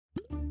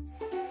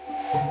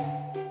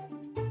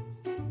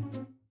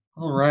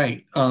All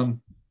right.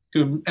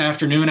 Good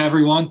afternoon,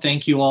 everyone.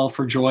 Thank you all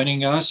for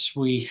joining us.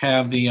 We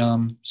have the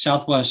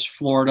Southwest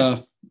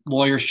Florida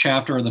Lawyers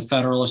Chapter of the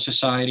Federalist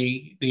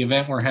Society. The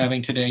event we're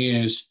having today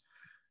is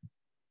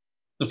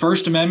the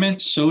First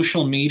Amendment,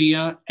 Social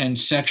Media, and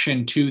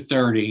Section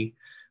 230.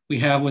 We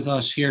have with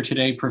us here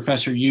today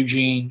Professor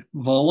Eugene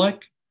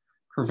Volokh.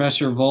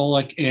 Professor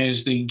Volokh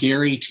is the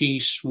Gary T.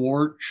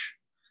 Schwartz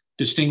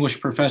Distinguished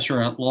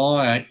Professor at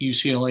Law at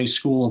UCLA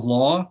School of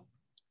Law,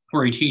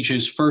 where he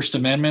teaches First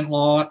Amendment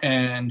law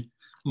and,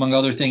 among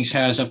other things,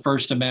 has a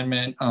First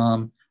Amendment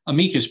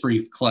amicus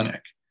brief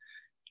clinic.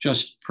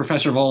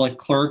 Professor Volokh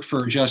clerked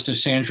for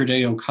Justice Sandra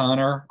Day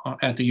O'Connor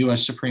at the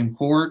U.S. Supreme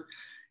Court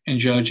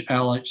and Judge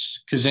Alex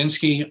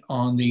Kaczynski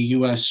on the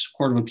U.S.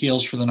 Court of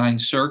Appeals for the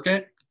Ninth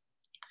Circuit.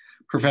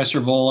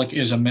 Professor Volokh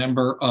is a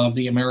member of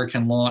the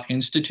American Law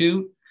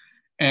Institute.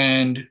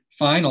 And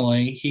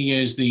finally, he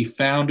is the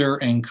founder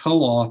and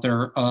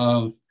co-author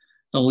of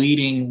the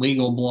leading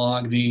legal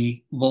blog,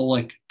 the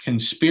Volokh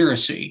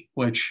Conspiracy,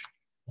 which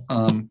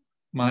I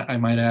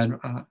might add,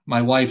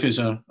 my wife is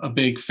a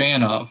big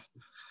fan of.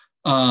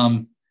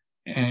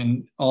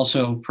 And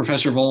also,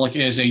 Professor Volokh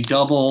is a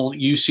double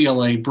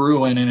UCLA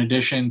Bruin in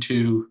addition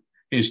to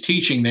his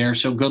teaching there.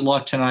 So good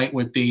luck tonight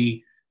with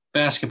the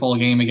basketball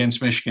game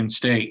against Michigan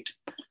State.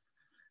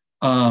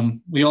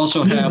 We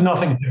also have... It means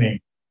nothing to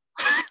me.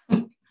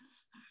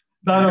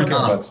 I don't care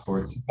about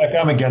sports. In fact,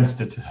 I'm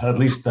against it, at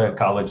least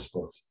college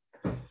sports.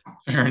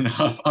 Fair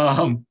enough.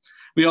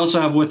 We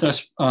also have with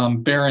us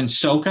Berin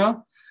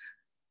Szoka.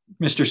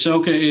 Mr.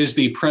 Szoka is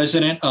the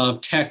president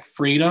of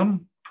TechFreedom.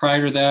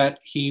 Prior to that,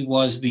 he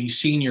was the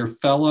senior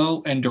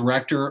fellow and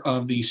director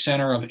of the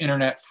Center of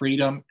Internet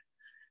Freedom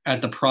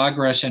at the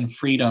Progress and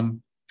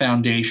Freedom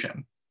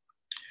Foundation.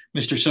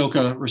 Mr.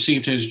 Szoka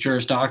received his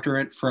Juris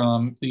Doctorate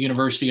from the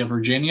University of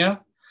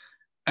Virginia.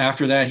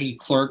 After that, he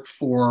clerked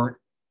for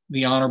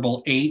the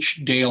Honorable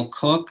H. Dale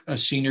Cook, a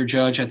senior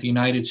judge at the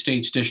United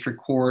States District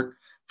Court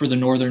for the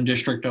Northern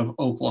District of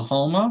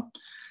Oklahoma.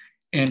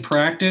 In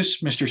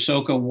practice, Mr.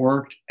 Szoka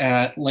worked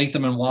at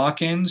Latham &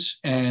 Watkins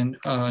and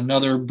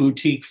another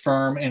boutique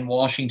firm in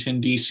Washington,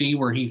 D.C.,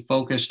 where he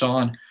focused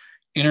on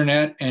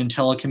internet and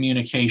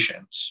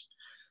telecommunications.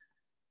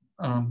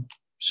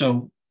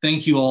 So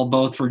thank you all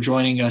both for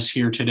joining us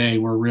here today.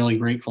 We're really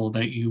grateful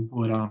that you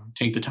would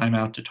take the time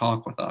out to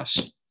talk with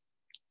us.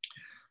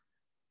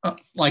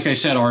 Like I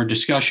said, our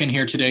discussion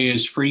here today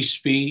is free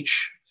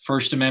speech,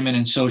 First Amendment,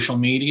 and social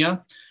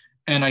media.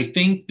 And I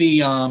think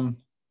the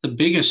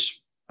biggest,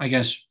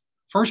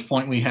 first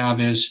point we have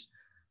is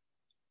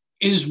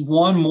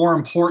one more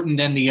important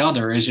than the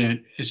other? Is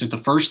it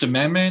the First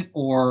Amendment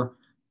or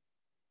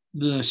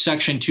the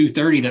Section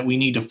 230 that we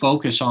need to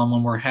focus on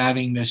when we're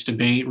having this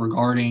debate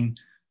regarding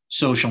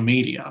social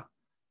media?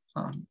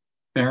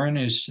 Berin,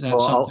 is that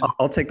something?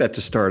 I'll take that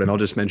to start, and I'll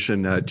just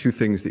mention two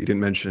things that you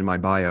didn't mention in my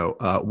bio.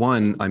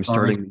 One, I'm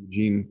starting the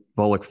Eugene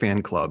Volokh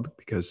fan club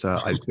because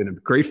I've been a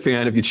great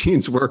fan of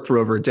Eugene's work for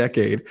over a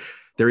decade.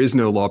 There is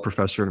no law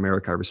professor in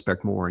America I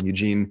respect more, and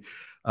Eugene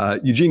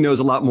knows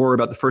a lot more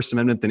about the First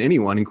Amendment than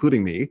anyone,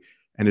 including me.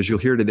 And as you'll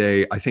hear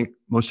today, I think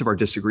most of our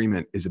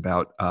disagreement is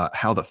about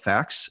how the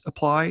facts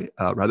apply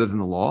rather than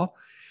the law.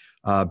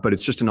 But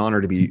it's just an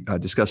honor to be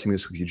discussing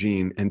this with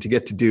Eugene and to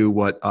get to do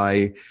what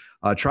I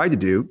tried to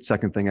do.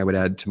 Second thing I would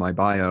add to my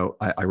bio,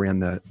 I ran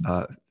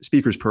the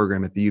speakers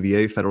program at the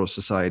UVA Federalist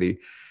Society.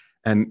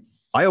 And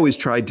I always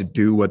tried to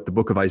do what the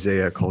book of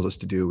Isaiah calls us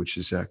to do, which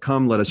is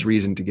come, let us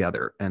reason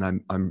together.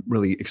 And I'm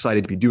really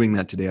excited to be doing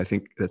that today. I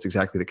think that's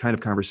exactly the kind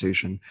of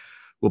conversation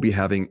we'll be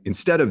having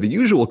instead of the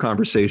usual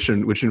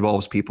conversation, which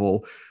involves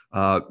people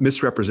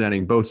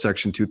misrepresenting both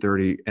Section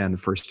 230 and the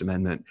First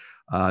Amendment.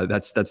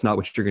 That's not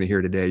what you're going to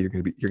hear today. You're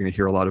going to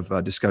hear a lot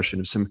of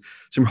discussion of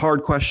some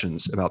hard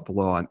questions about the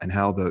law and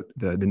how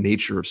the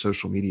nature of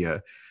social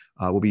media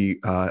will be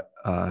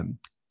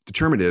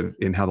determinative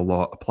in how the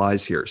law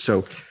applies here.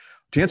 So,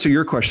 to answer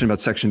your question about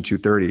Section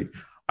 230,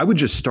 I would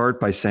just start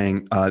by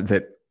saying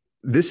that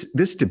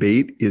this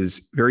debate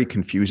is very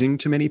confusing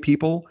to many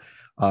people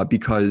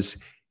because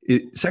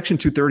Section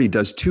 230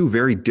 does two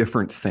very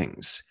different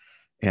things.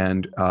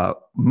 And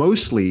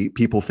mostly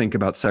people think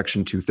about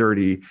Section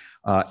 230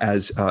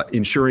 as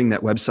ensuring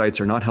that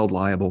websites are not held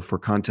liable for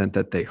content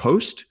that they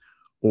host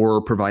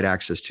or provide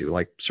access to,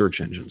 like search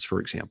engines, for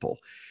example.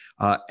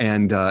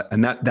 And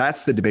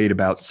that's the debate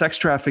about sex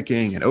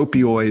trafficking and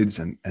opioids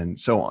and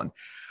so on.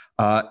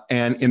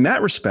 And in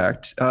that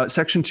respect,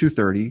 Section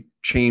 230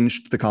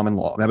 changed the common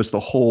law. That was the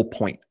whole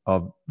point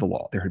of the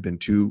law. There had been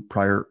two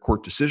prior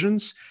court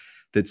decisions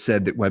that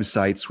said that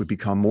websites would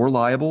become more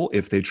liable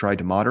if they tried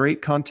to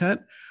moderate content,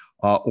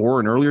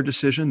 or an earlier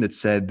decision that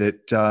said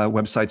that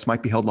websites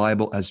might be held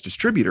liable as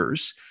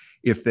distributors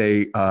if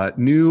they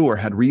knew or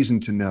had reason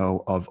to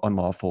know of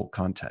unlawful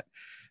content.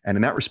 And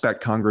in that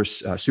respect,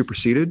 Congress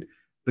superseded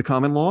the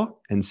common law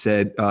and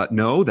said,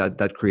 no,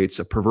 that creates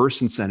a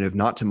perverse incentive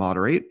not to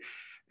moderate.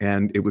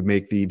 And it would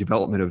make the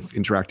development of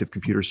interactive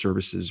computer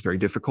services very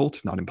difficult,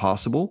 if not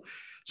impossible.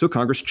 So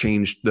Congress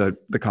changed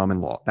the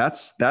common law.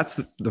 That's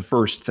the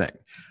first thing.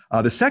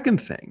 The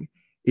second thing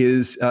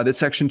is that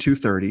Section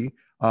 230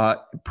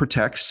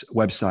 protects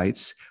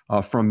websites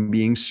from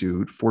being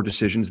sued for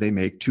decisions they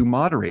make to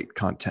moderate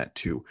content,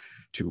 to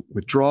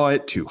withdraw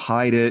it, to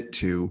hide it,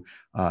 to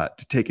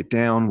take it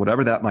down,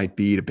 whatever that might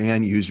be, to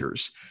ban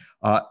users.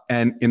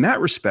 And in that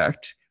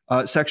respect,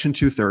 Section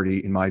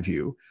 230, in my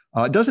view,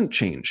 doesn't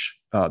change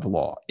the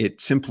law.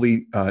 It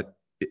simply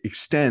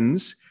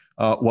extends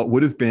what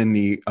would have been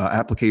the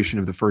application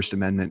of the First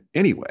Amendment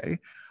anyway,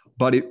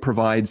 but it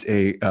provides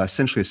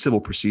essentially a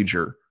civil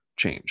procedure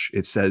change.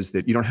 It says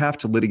that you don't have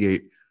to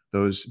litigate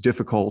those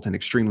difficult and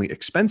extremely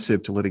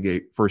expensive to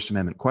litigate First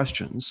Amendment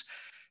questions,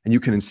 and you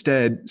can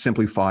instead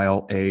simply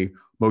file a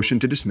motion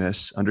to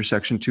dismiss under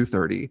Section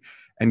 230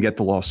 and get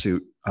the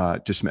lawsuit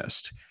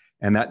dismissed.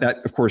 And that,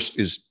 of course,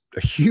 is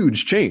a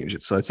huge change.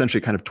 It's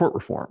essentially kind of tort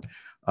reform.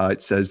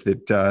 It says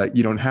that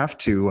you don't have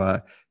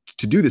to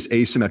do this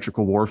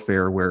asymmetrical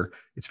warfare where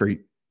it's very,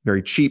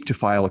 very cheap to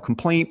file a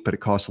complaint, but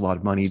it costs a lot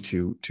of money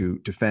to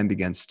defend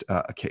against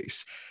a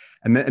case.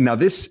 And now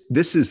this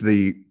is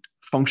the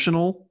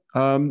functional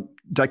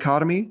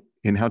dichotomy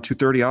in how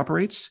 230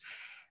 operates.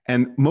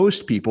 And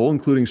most people,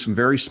 including some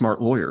very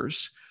smart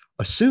lawyers,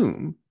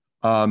 assume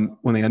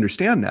when they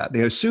understand that,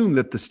 they assume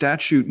that the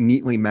statute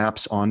neatly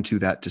maps onto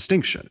that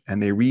distinction.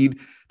 And they read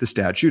the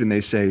statute and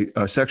they say,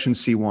 Section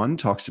C1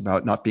 talks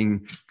about not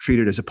being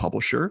treated as a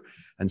publisher,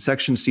 and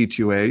Section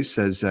C2A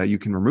says you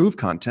can remove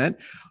content.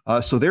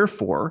 So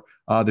therefore,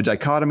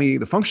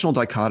 the functional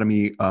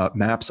dichotomy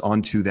maps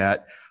onto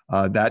that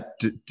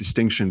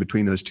distinction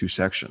between those two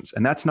sections.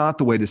 And that's not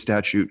the way the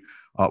statute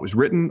was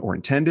written or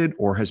intended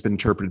or has been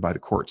interpreted by the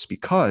courts,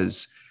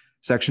 because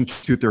Section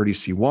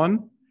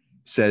 230C1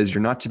 says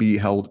you're not to be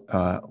held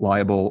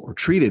liable or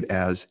treated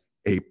as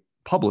a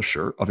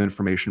publisher of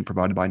information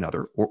provided by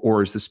another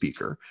or as the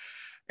speaker.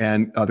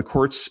 And the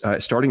courts,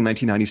 starting in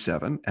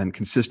 1997 and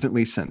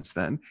consistently since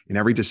then, in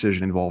every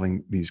decision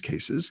involving these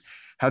cases,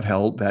 have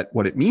held that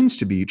what it means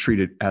to be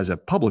treated as a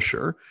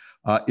publisher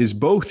is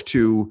both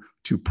to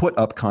put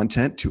up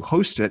content, to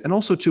host it, and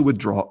also to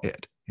withdraw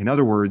it. In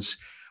other words,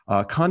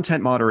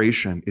 content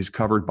moderation is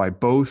covered by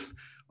both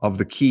of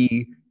the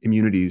key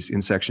immunities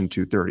in Section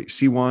 230,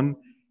 C1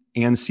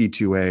 and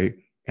C2A.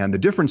 And the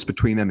difference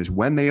between them is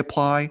when they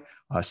apply.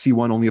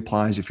 C1 only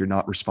applies if you're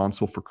not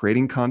responsible for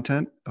creating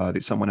content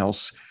that someone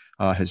else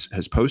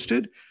has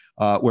posted,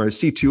 whereas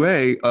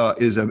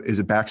C2A is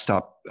a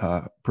backstop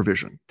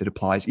provision that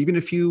applies even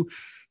if you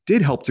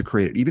did help to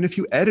create it, even if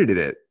you edited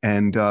it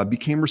and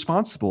became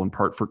responsible in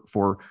part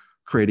for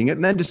creating it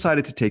and then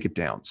decided to take it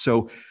down.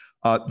 So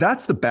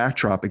that's the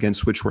backdrop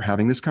against which we're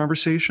having this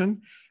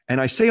conversation.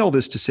 And I say all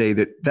this to say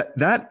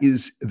that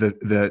is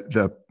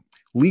the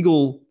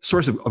legal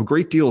source of a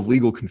great deal of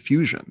legal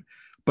confusion.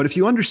 But if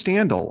you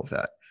understand all of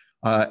that,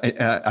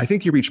 I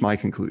think you reach my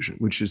conclusion,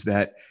 which is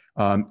that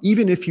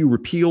even if you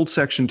repealed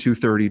Section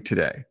 230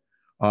 today,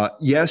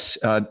 yes,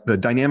 the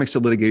dynamics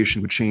of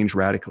litigation would change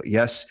radically.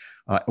 Yes,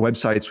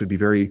 websites would be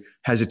very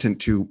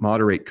hesitant to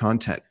moderate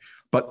content.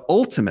 But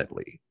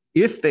ultimately,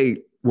 if they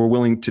were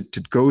willing to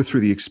go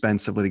through the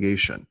expense of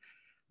litigation,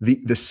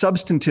 the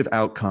substantive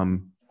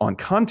outcome on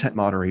content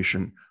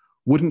moderation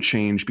wouldn't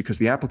change because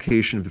the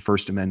application of the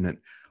First Amendment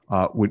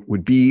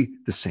would be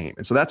the same.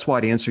 And so that's why,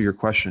 to answer your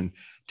question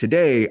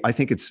today, I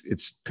think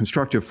it's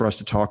constructive for us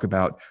to talk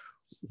about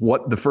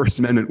what the First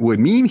Amendment would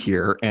mean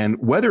here and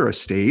whether a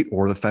state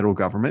or the federal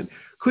government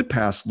could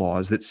pass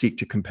laws that seek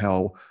to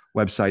compel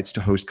websites to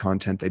host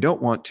content they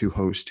don't want to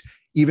host,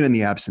 even in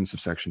the absence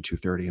of Section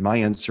 230. And my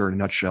answer in a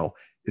nutshell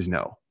is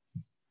no.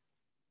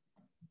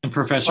 And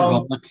Professor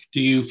Volokh,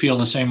 do you feel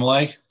the same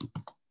way?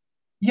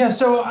 Yeah,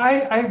 so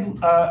I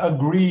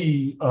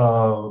agree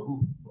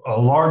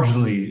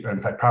largely,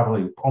 in fact,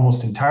 probably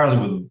almost entirely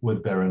with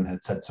what Berin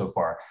had said so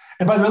far.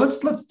 And by the way, let's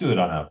do it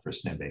on a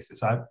first name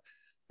basis.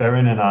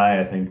 Berin and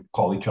I think,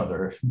 call each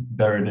other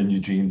Berin and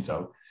Eugene,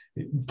 so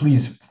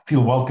please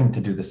feel welcome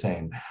to do the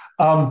same.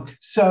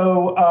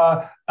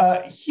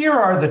 Here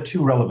are the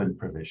two relevant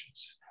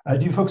provisions.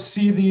 Do you folks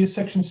see the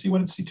Section C1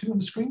 and C2 on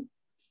the screen?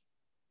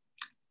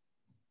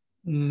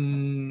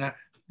 No,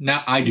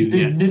 I do.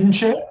 Didn't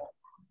share?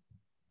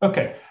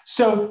 Okay,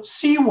 so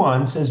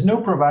C1 says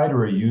no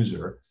provider or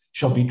user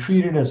shall be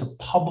treated as a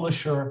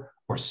publisher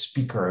or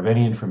speaker of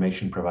any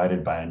information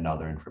provided by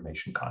another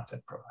information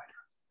content provider.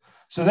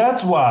 So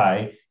that's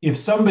why if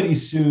somebody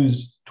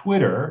sues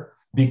Twitter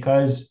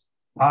because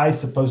I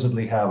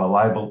supposedly have a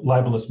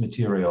libelous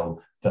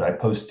material that I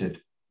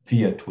posted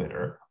via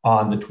Twitter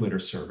on the Twitter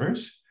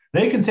servers,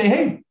 they can say,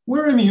 hey,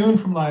 we're immune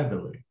from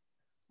liability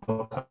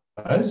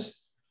because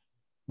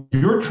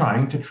you're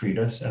trying to treat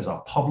us as a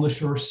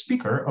publisher or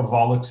speaker of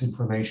Volokh's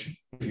information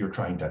if you're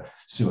trying to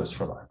sue us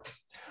for libel.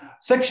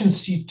 Section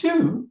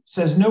C2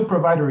 says no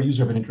provider or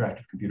user of an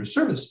interactive computer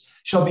service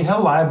shall be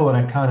held liable on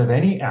account of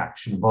any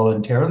action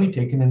voluntarily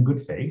taken in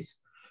good faith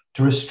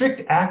to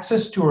restrict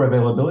access to or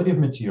availability of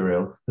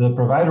material that the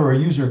provider or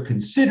user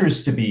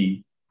considers to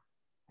be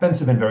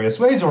offensive in various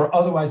ways or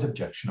otherwise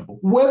objectionable,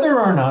 whether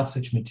or not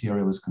such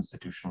material is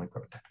constitutionally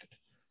protected.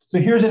 So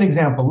here's an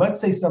example.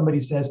 Let's say somebody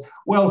says,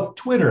 well,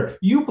 Twitter,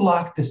 you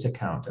blocked this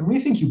account, and we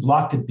think you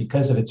blocked it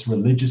because of its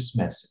religious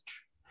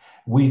message.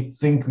 We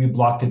think we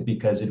blocked it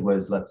because it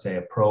was, let's say,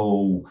 a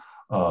pro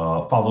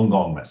Falun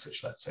Gong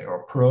message, let's say,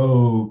 or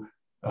pro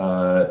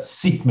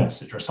Sikh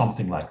message or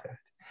something like that.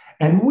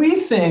 And we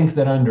think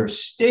that under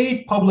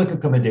state public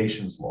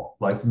accommodations law,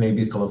 like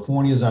maybe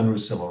California's Unruh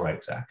Civil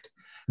Rights Act,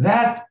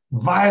 that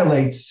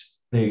violates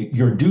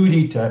your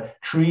duty to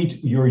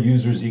treat your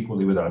users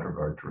equally without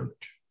regard to religion.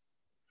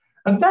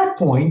 At that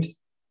point,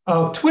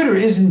 Twitter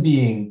isn't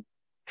being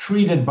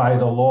treated by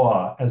the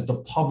law as the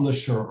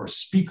publisher or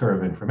speaker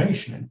of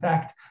information. In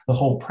fact, the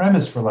whole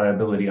premise for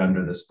liability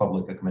under this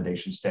public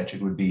accommodation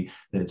statute would be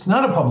that it's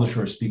not a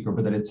publisher or speaker,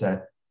 but that it's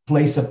a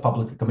place of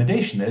public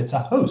accommodation, that it's a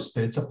host,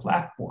 that it's a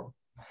platform.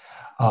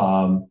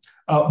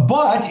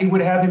 But it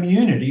would have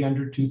immunity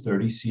under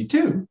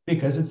 230C2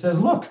 because it says,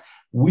 look,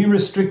 we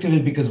restricted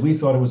it because we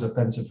thought it was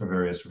offensive for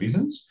various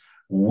reasons.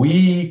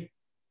 We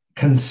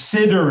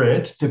consider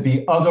it to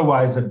be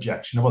otherwise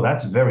objectionable.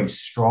 That's very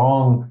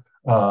strong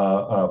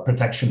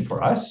protection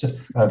for us,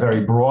 a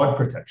very broad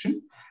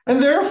protection.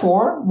 And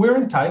therefore, we're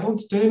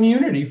entitled to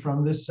immunity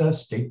from this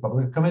state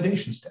public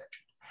accommodation statute.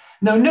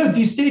 Now, note,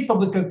 these state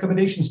public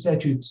accommodation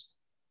statutes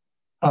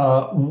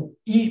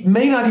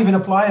may not even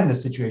apply in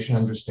this situation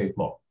under state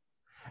law.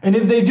 And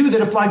if they do,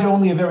 that apply to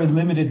only a very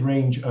limited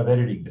range of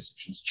editing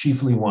decisions,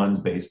 chiefly ones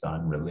based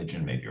on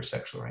religion, maybe, or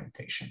sexual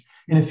orientation.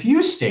 In a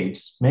few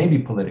states, maybe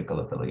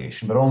political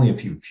affiliation, but only a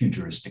few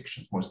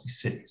jurisdictions, mostly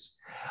cities.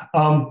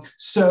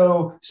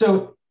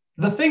 So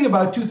the thing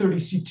about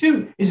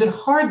 230C2 is it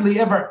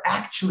hardly ever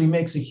actually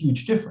makes a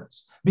huge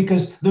difference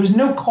because there's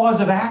no cause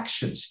of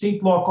action,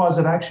 state law cause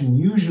of action,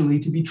 usually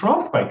to be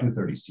trumped by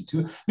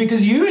 230C2,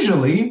 because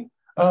usually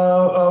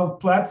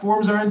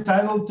platforms are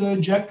entitled to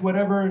eject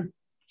whatever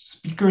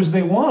speakers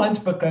they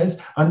want because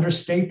under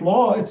state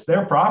law, it's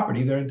their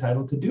property, they're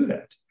entitled to do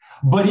that.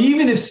 But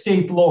even if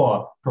state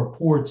law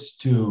purports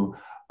to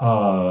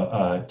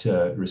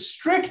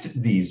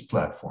restrict these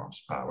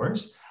platforms'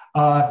 powers,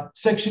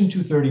 Section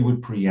 230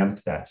 would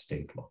preempt that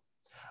state law.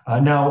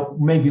 Now,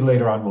 maybe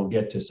later on we'll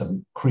get to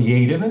some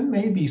creative and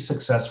maybe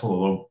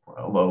successful,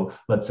 although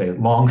let's say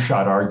long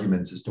shot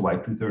arguments as to why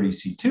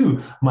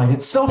 230C2 might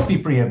itself be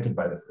preempted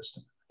by the First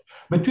Amendment.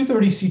 But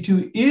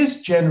 230C2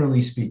 is,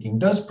 generally speaking,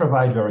 does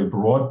provide very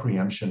broad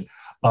preemption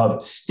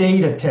of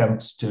state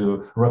attempts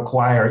to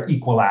require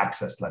equal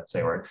access, let's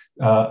say, or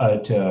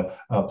to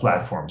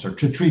platforms, or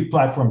to treat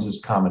platforms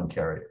as common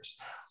carriers.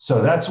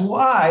 So that's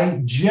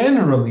why,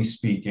 generally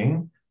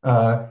speaking,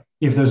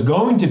 if there's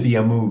going to be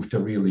a move to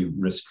really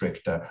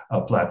restrict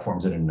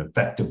platforms in an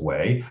effective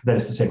way, that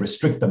is to say,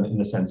 restrict them in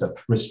the sense of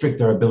restrict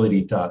their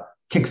ability to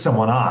kick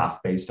someone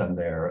off based on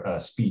their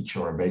speech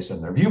or based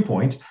on their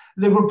viewpoint,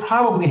 they would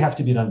probably have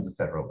to be done at the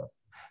federal level.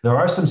 There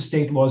are some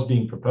state laws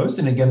being proposed,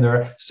 and again,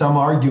 there are some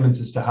arguments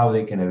as to how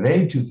they can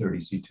evade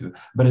 230C2,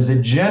 but as a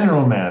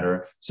general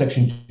matter,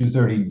 Section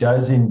 230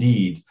 does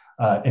indeed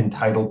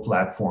entitle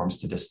platforms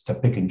to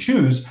pick and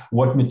choose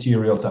what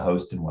material to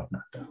host and what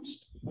not to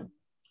host.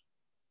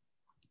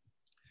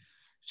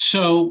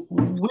 So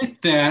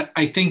with that,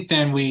 I think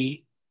then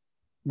we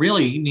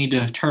really need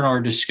to turn our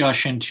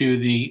discussion to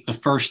the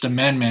First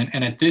Amendment.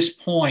 And at this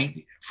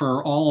point,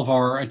 for all of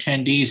our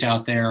attendees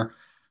out there,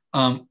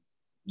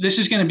 this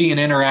is going to be an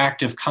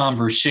interactive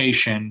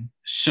conversation.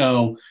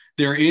 So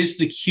there is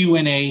the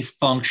Q&A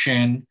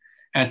function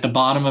at the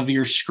bottom of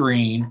your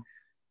screen.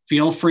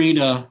 Feel free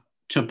to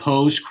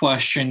pose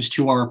questions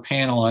to our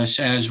panelists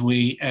as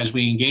we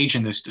engage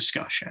in this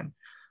discussion.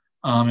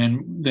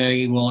 And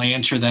they will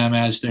answer them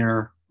as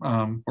we're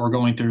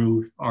going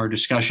through our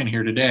discussion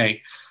here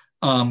today.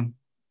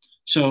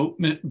 So,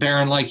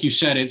 Berin, like you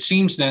said, it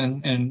seems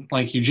then, and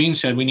like Eugene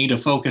said, we need to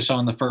focus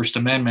on the First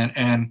Amendment.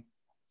 And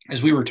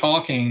as we were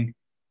talking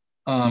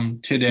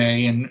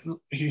today and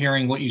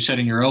hearing what you said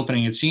in your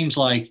opening, it seems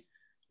like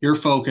you're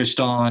focused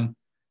on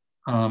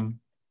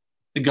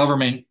the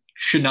government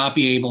should not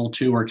be able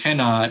to or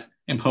cannot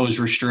impose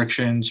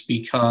restrictions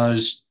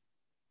because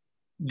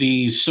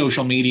these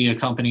social media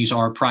companies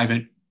are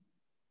private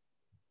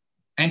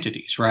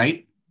entities,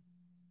 right?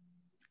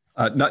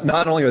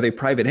 Not only are they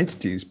private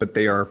entities, but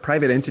they are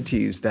private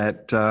entities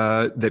that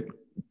that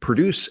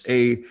produce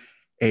an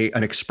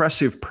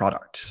expressive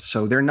product.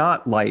 So they're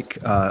not like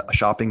a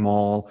shopping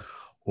mall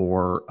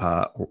or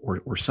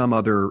some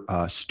other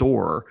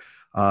store.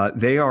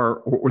 They are,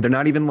 or they're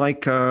not even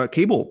like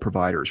cable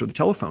providers or the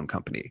telephone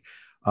company.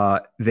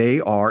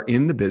 They are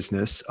in the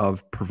business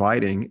of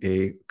providing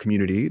a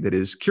community that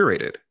is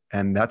curated,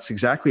 and that's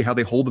exactly how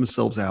they hold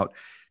themselves out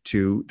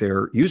to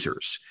their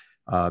users.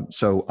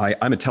 So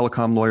I'm a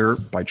telecom lawyer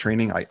by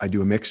training. I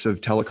do a mix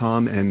of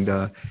telecom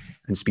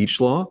and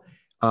speech law,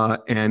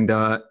 and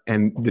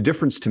the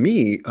difference to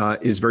me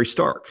is very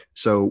stark.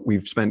 So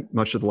we've spent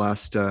much of the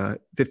last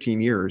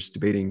 15 years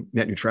debating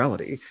net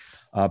neutrality,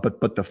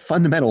 but the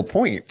fundamental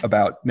point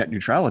about net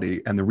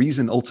neutrality and the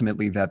reason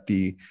ultimately that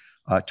the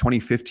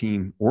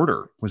 2015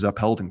 order was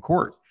upheld in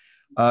court,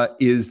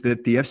 is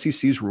that the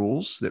FCC's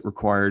rules that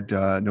required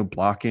no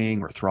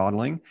blocking or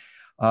throttling,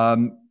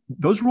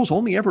 those rules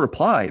only ever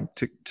applied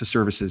to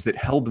services that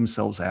held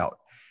themselves out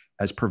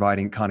as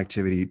providing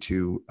connectivity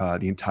to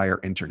the entire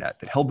internet,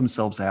 that held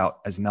themselves out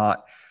as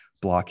not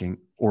blocking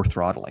or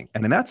throttling.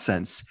 And in that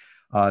sense,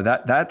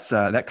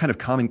 that kind of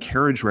common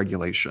carriage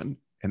regulation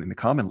and in the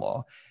common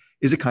law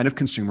is a kind of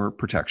consumer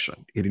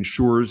protection. It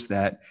ensures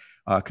that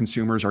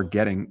consumers are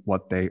getting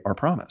what they are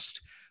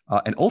promised.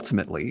 And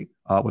ultimately,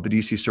 what the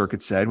DC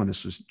Circuit said when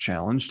this was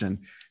challenged, and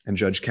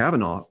Judge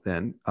Kavanaugh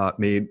then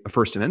made a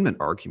First Amendment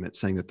argument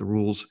saying that the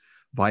rules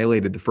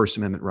violated the First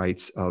Amendment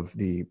rights of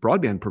the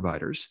broadband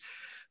providers.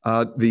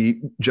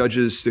 The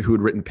judges who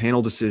had written a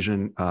panel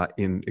decision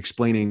in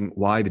explaining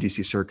why the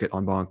DC Circuit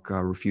en banc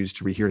refused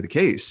to rehear the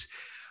case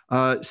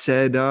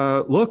said,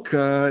 look,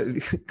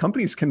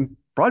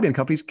 broadband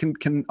companies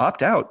can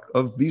opt out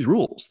of these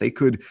rules. They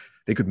could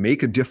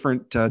make a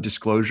different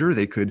disclosure.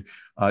 They could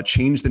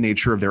change the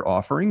nature of their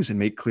offerings and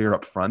make clear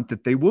up front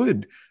that they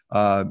would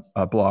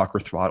block or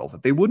throttle,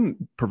 that they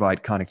wouldn't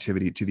provide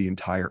connectivity to the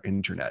entire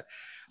internet.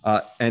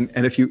 And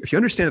if you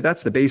understand that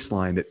that's the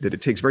baseline, that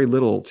it takes very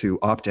little to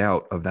opt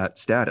out of that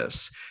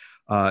status,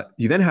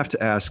 you then have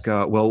to ask,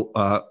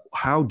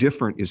 how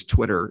different is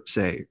Twitter,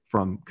 say,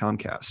 from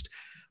Comcast?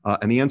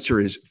 And the answer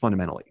is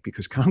fundamentally,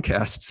 because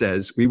Comcast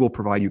says we will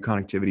provide you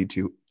connectivity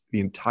to the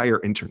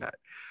entire internet.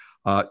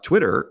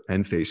 Twitter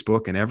and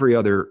Facebook and every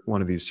other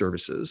one of these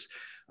services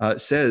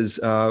says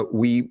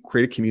we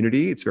create a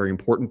community. It's very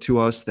important to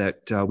us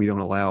that we don't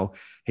allow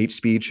hate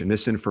speech and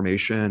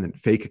misinformation and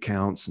fake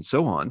accounts and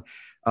so on.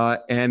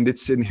 And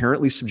it's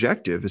inherently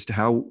subjective as to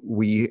how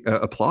we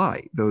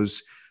apply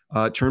those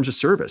terms of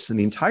service. And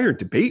the entire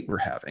debate we're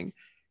having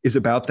is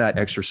about that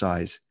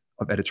exercise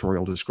of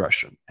editorial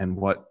discretion. And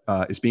what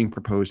is being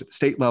proposed at the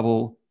state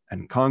level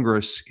and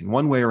Congress in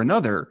one way or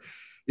another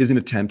is an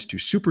attempt to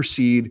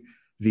supersede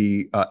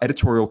the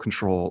editorial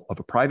control of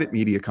a private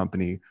media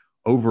company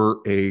over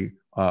a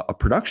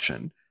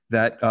production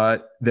that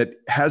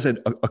has a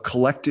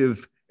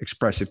collective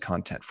expressive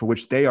content for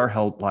which they are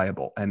held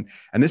liable. And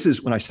this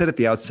is when I said at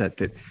the outset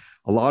that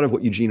a lot of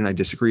what Eugene and I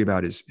disagree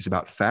about is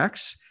about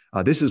facts.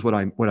 This is what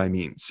I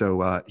mean.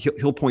 So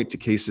he'll point to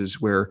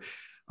cases where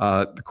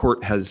the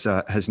court has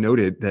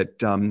noted that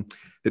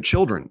that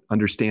children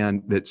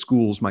understand that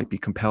schools might be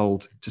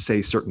compelled to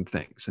say certain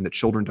things, and that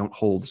children don't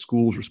hold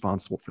schools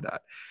responsible for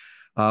that.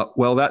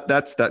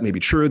 That may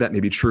be true. That may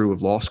be true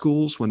of law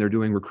schools when they're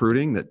doing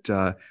recruiting.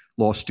 That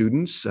law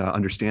students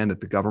understand that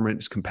the government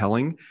is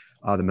compelling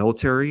the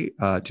military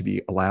to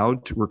be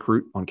allowed to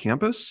recruit on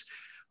campus.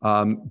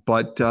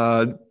 But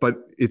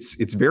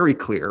it's very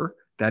clear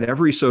that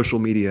every social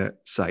media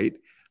site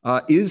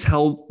is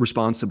held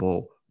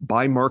responsible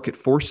by market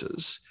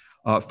forces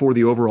for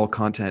the overall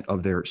content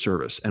of their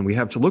service. And we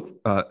have to look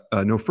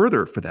no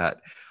further for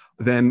that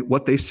than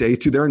what they say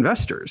to their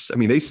investors. I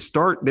mean, they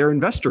start their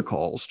investor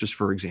calls, just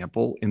for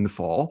example, in the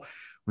fall,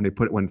 when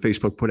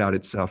Facebook put out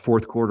its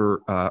fourth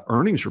quarter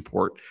earnings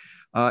report.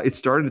 It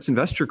started its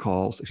investor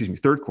calls,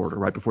 third quarter,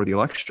 right before the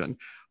election,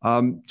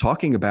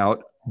 talking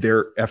about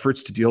their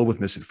efforts to deal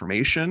with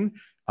misinformation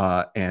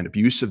and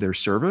abuse of their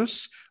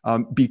service,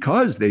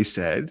 because they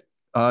said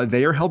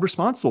they are held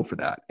responsible for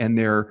that. And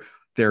their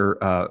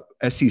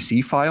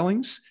SEC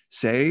filings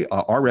say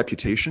our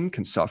reputation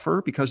can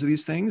suffer because of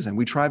these things, and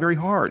we try very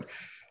hard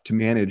to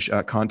manage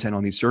content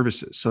on these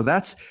services. So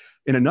that's,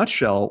 in a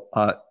nutshell,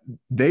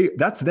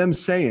 that's them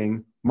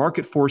saying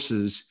market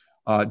forces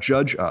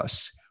judge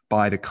us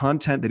by the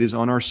content that is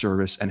on our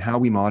service and how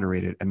we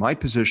moderate it. And my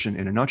position,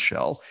 in a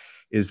nutshell,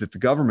 is that the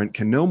government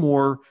can no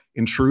more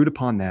intrude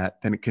upon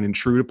that than it can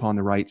intrude upon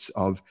the rights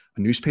of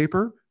a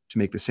newspaper to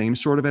make the same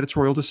sort of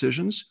editorial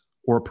decisions,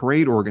 or a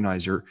parade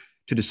organizer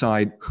to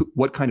decide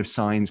what kind of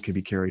signs can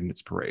be carried in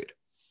its parade.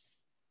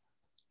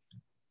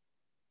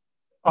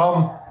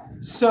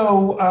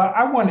 So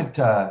I wanted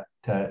to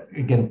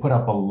again put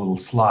up a little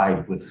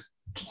slide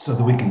so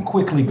that we can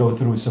quickly go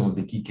through some of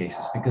the key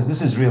cases, because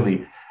this is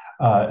really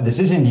this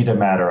is indeed a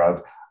matter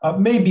of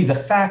maybe the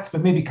facts,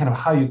 but maybe kind of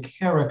how you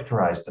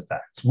characterize the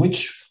facts.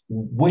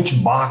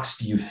 Which box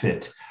do you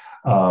fit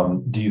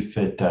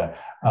the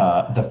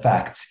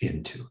facts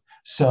into?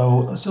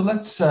 So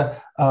let's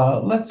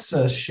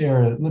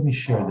share. Let me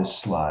share this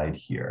slide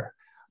here.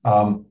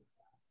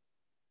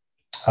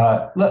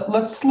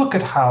 Let's look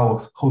at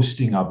how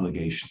hosting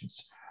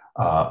obligations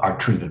are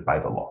treated by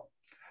the law.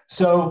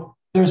 So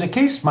there's a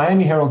case,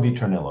 Miami Herald v.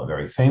 Tornillo, a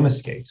very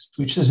famous case,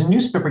 which says a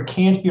newspaper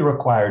can't be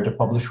required to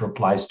publish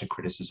replies to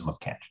criticism of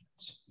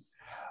candidates.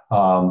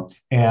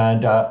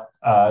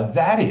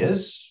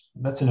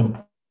 That's an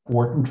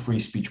important free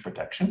speech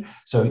protection.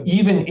 So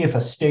even if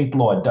a state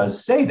law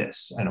does say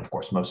this, and of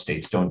course most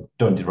states don't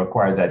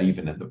require that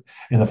even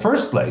in the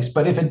first place,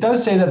 but if it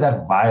does say that,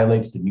 that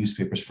violates the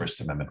newspaper's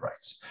First Amendment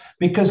rights,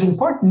 because in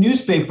part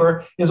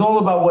newspaper is all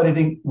about what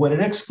it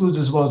excludes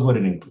as well as what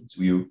it includes.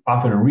 You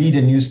often read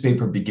a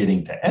newspaper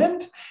beginning to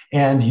end,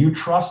 and you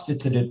trust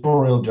its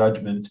editorial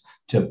judgment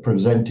to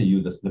present to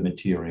you the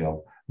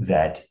material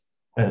that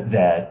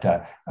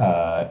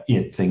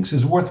it thinks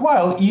is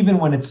worthwhile, even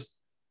when it's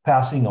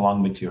passing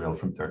along material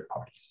from third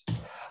parties.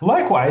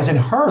 Likewise, in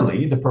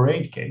Hurley, the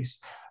parade case,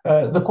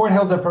 the court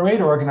held that a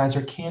parade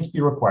organizer can't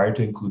be required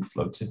to include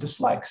floats and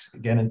dislikes,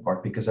 again, in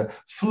part because a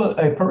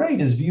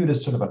parade is viewed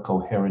as sort of a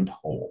coherent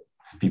whole.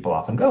 People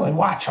often go and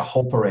watch a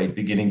whole parade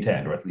beginning to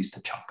end, or at least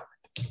a chunk of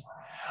it.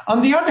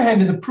 On the other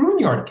hand, in the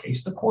Pruneyard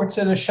case, the court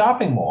said a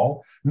shopping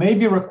mall may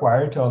be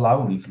required to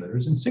allow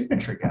leafleters and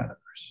signature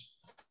gatherers.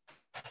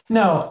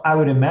 Now, I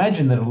would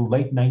imagine that in the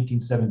late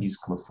 1970s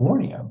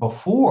California,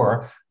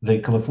 before the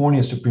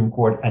California Supreme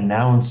Court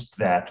announced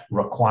that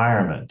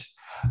requirement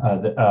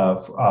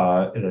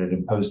that it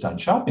imposed on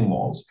shopping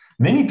malls,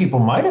 many people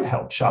might have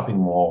held shopping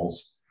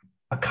malls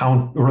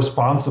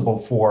responsible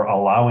for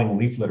allowing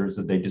leafleters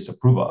that they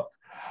disapprove of.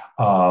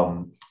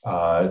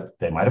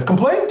 They might have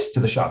complained to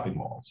the shopping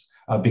malls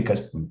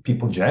because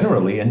people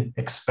generally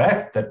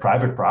expect that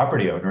private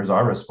property owners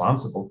are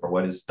responsible for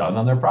what is done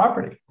on their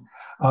property.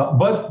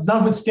 But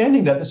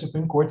notwithstanding that, the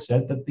Supreme Court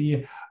said that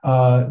the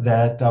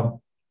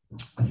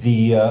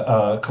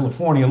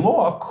California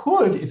law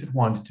could, if it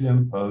wanted to,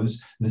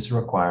 impose this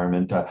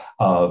requirement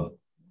of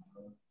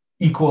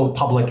equal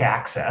public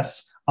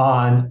access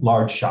on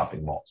large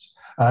shopping malls,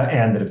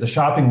 and that if the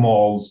shopping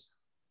malls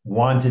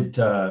wanted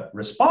to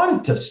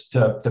respond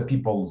to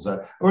people's,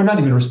 or not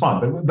even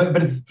respond,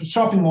 but if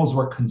shopping malls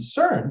were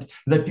concerned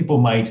that people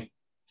might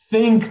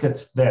think that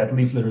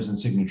leafleters and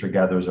signature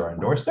gatherers are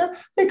endorsed there,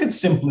 they could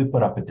simply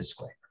put up a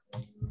disclaimer.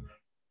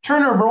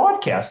 Turner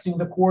Broadcasting,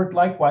 the court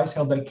likewise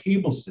held that a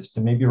cable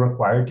system may be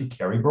required to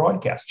carry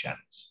broadcast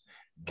channels.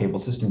 The cable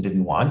system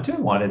didn't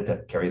wanted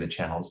to carry the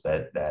channels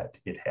that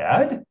it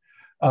had,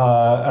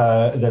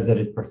 that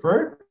it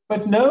preferred,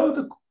 but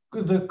no,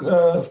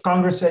 the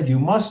Congress said you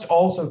must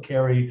also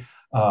carry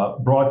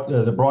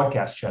the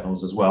broadcast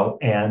channels as well,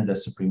 and the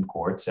Supreme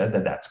Court said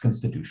that that's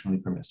constitutionally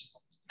permissible.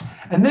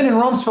 And then in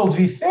Rumsfeld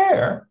v.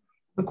 Fair,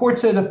 the court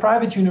said a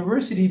private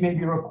university may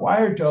be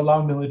required to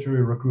allow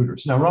military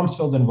recruiters. Now,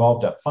 Rumsfeld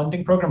involved a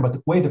funding program, but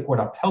the way the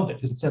court upheld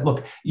it is it said,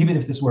 look, even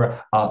if this were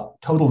a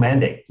total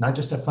mandate, not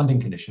just a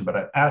funding condition, but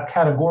a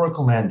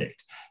categorical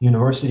mandate,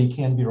 university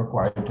can be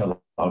required to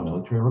allow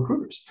military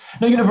recruiters.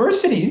 Now,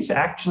 universities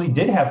actually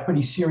did have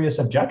pretty serious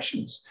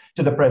objections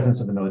to the presence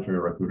of the military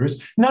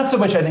recruiters, not so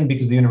much, I think,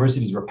 because the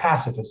universities were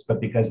pacifists, but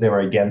because they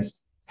were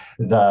against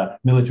the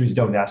military's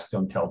don't ask,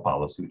 don't tell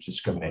policy, which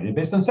discriminated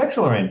based on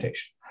sexual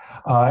orientation.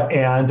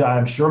 And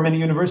I'm sure many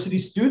university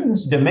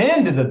students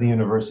demanded that the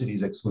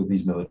universities exclude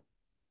these military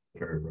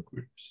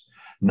recruiters.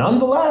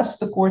 Nonetheless,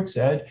 the court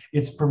said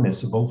it's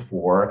permissible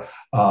for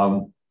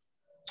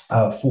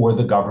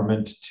the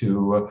government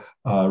to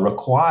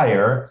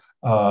require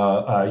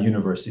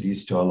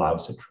universities to allow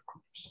such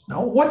recruiters.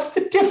 Now, what's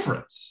the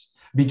difference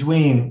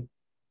between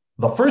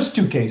the first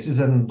two cases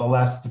and the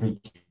last three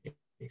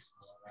cases?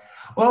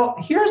 Well,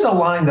 here's a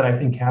line that I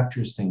think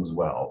captures things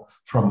well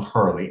from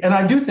Hurley. And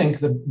I do think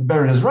that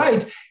Berin is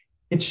right.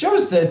 It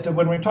shows that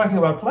when we're talking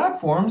about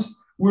platforms,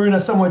 we're in a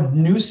somewhat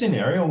new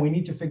scenario, and we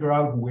need to figure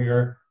out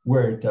where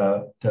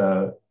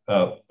to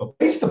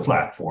place the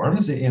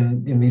platforms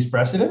in these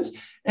precedents.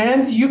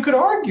 And you could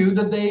argue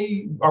that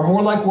they are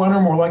more like one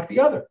or more like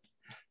the other.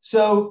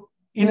 So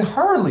in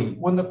Hurley,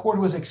 when the court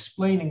was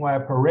explaining why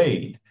a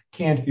parade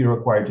can't be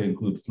required to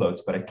include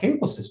floats, but a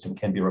cable system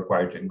can be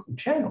required to include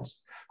channels,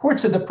 court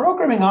said the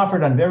programming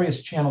offered on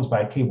various channels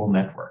by a cable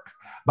network.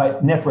 By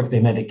network, they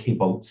meant a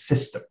cable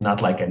system,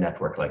 not like a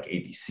network like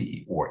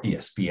ABC or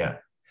ESPN,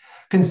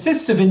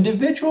 consists of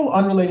individual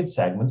unrelated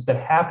segments that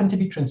happen to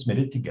be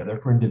transmitted together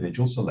for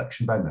individual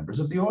selection by members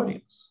of the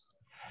audience.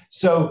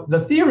 So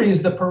the theory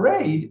is the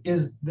parade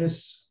is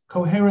this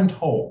coherent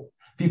whole.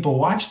 People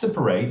watch the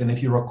parade, and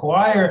if you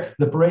require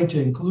the parade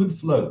to include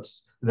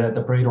floats that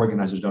the parade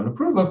organizers don't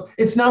approve of,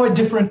 it's now a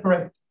different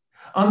parade.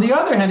 On the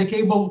other hand, a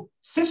cable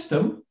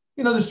system,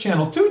 there's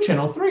channel 2,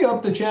 channel 3,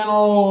 up to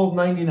channel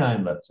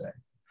 99, let's say.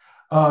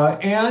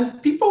 And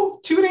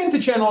people tune into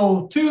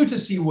channel 2 to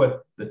see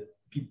what that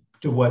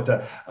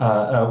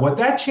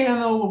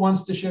channel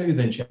wants to show you,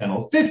 then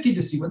channel 50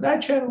 to see what that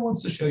channel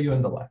wants to show you,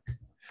 and the like.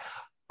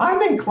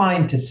 I'm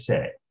inclined to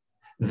say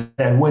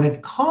that when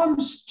it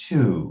comes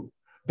to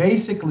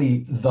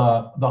basically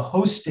the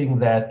hosting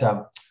that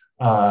the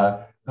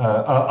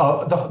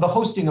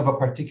hosting of a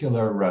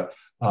particular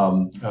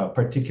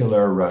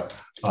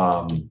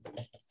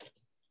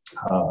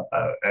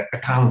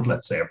account,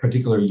 let's say, a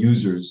particular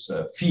user's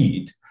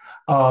feed,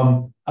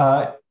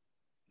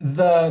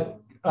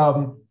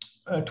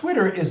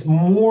 Twitter is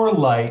more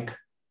like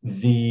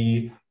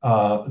the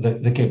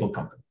cable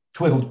company.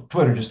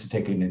 Twitter, just to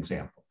take an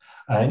example.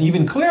 An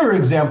even clearer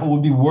example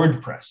would be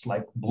WordPress,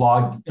 like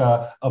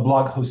a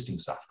blog hosting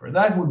software.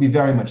 That would be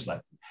very much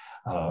like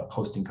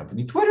hosting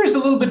company. Twitter is a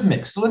little bit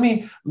mixed. So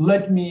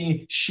let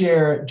me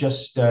share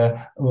just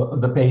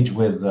the page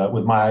with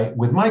my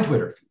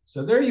Twitter feed.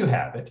 So there you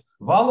have it,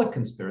 Volokh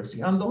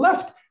conspiracy. On the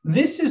left,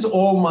 this is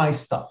all my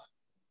stuff.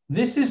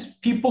 This is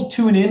people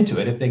tune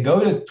into it. If they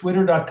go to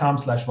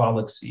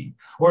twitter.com/VolokC,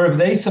 or if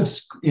they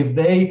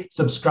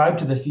subscribe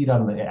to the feed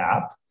on the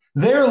app,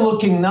 they're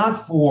looking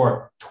not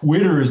for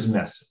Twitter's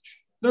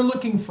message. They're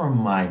looking for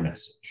my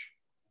message.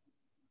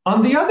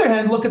 On the other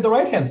hand, look at the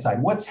right-hand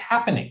side. What's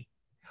happening?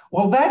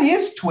 Well, that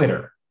is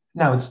Twitter.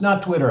 Now, it's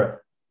not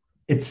Twitter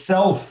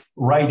itself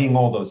writing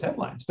all those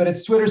headlines, but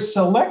it's Twitter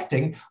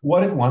selecting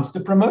what it wants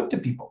to promote to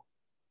people.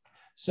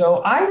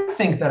 So I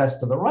think that as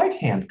to the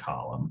right-hand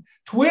column,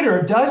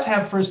 Twitter does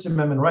have First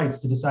Amendment rights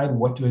to decide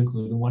what to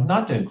include and what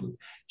not to include.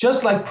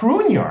 Just like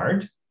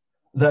Pruneyard,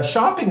 the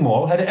shopping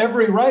mall, had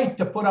every right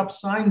to put up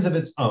signs of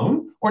its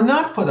own or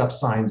not put up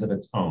signs of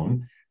its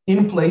own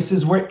in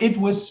places where it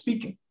was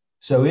speaking.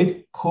 So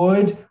it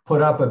could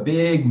put up a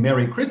big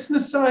Merry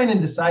Christmas sign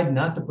and decide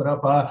not to put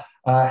up a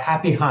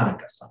Happy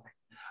Hanukkah sign.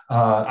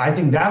 I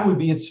think that would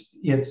be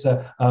its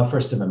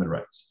First Amendment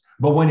rights.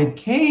 But when it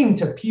came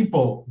to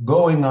people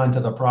going onto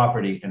the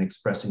property and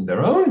expressing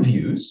their own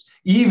views,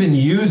 even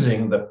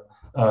using their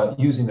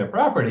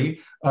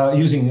property,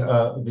 using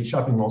the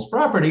shopping mall's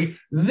property,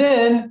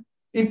 then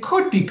it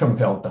could be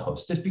compelled to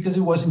host it because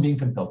it wasn't being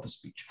compelled to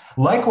speech.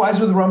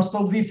 Likewise with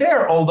Rumsfeld v.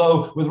 Fair,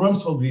 although with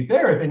Rumsfeld v.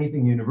 Fair, if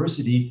anything,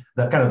 university,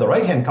 that kind of the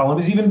right-hand column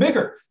is even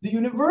bigger. The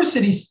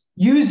university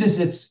uses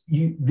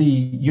the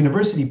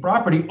university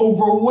property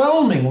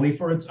overwhelmingly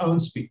for its own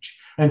speech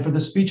and for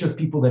the speech of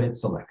people that it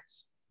selects.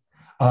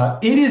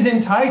 It is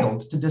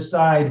entitled to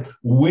decide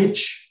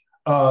which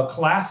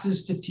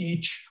classes to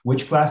teach,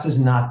 which classes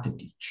not to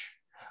teach.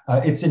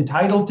 It's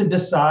entitled to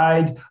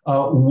decide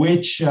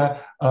which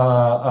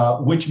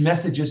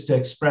messages to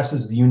express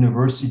as the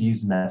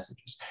university's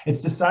messages.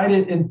 It's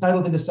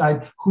entitled to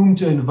decide whom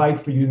to invite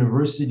for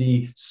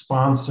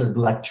university-sponsored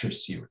lecture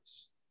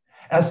series.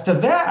 As to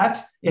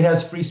that, it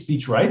has free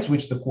speech rights,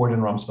 which the court in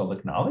Rumsfeld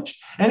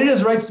acknowledged, and it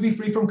has rights to be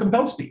free from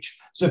compelled speech.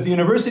 So if the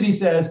university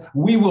says,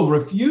 we will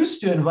refuse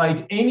to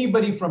invite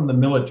anybody from the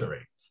military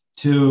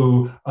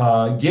to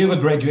give a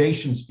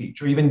graduation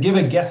speech or even give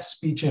a guest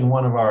speech in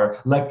one of our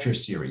lecture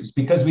series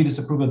because we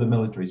disapprove of the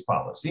military's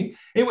policy,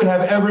 it would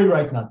have every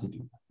right not to do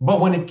that. But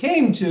when it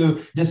came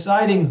to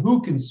deciding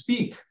who can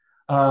speak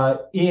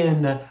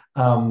in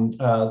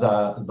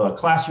the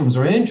classrooms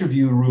or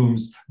interview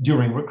rooms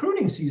during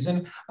recruiting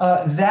season,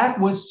 that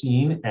was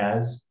seen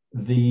as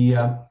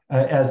the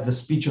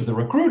speech of the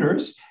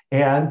recruiters,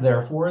 and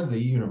therefore the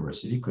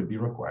university could be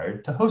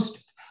required to host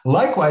it.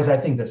 Likewise, I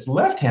think this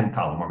left-hand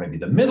column, or maybe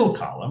the middle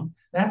column,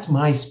 that's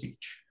my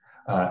speech.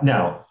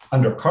 Now,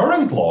 under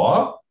current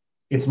law,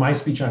 it's my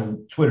speech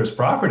on Twitter's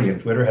property,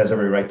 and Twitter has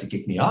every right to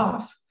kick me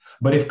off.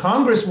 But if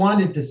Congress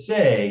wanted to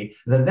say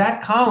that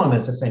that column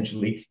is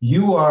essentially,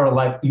 you are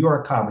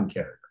a common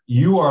carrier,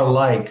 you are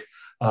like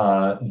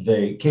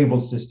the cable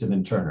system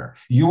in Turner,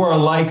 you are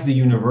like the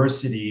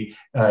university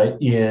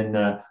in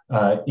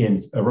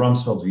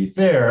Rumsfeld v.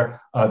 Fair,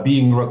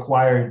 being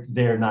required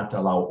there not to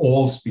allow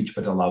all speech,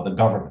 but allow the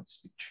government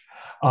speech.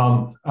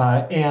 So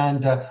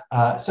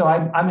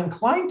I'm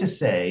inclined to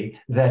say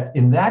that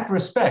in that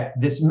respect,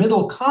 this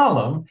middle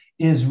column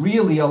is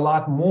really a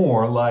lot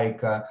more like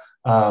the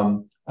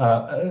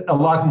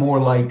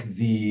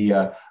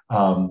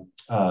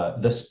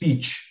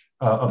speech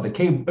of the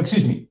cable,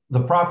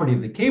 the property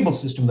of the cable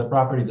system, the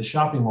property of the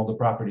shopping mall, the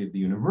property of the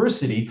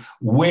university,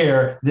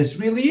 where this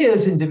really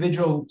is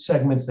individual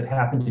segments that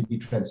happen to be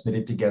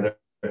transmitted together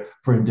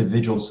for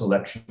individual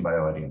selection by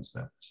audience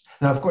members.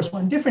 Now, of course,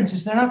 one difference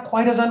is they're not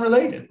quite as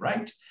unrelated,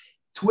 right?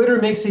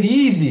 Twitter makes it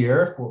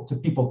easier for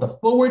people to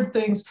forward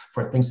things,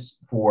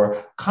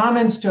 for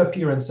comments to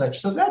appear and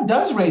such. So that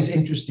does raise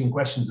interesting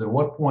questions at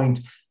what point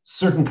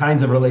certain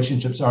kinds of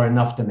relationships are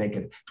enough to make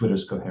it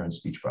Twitter's coherent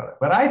speech product.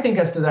 But I think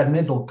as to that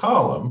middle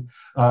column,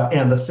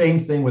 and the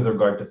same thing with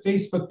regard to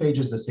Facebook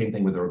pages, the same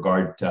thing with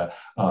regard to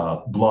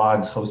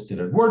blogs hosted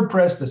at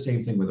WordPress, the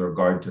same thing with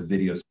regard to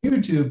videos on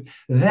YouTube,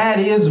 that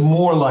is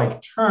more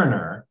like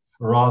Turner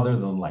rather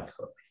than like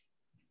Hook.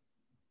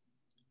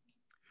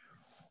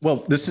 Well,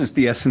 this is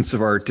the essence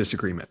of our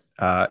disagreement.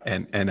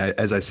 And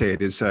as I say,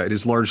 it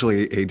is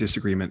largely a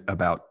disagreement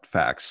about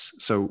facts.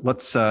 So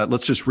let's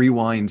just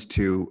rewind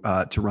to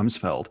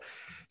Rumsfeld.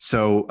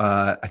 So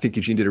I think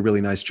Eugene did a really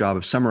nice job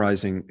of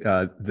summarizing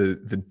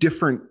the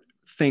different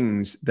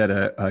things that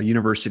a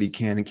university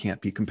can and can't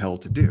be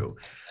compelled to do.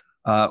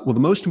 Well, the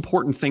most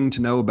important thing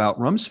to know about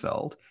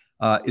Rumsfeld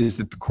is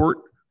that the court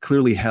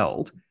clearly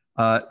held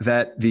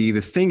that the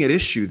thing at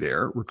issue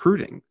there,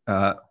 recruiting,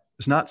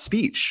 was not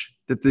speech.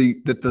 That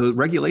the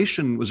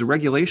regulation was a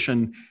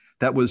regulation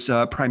that was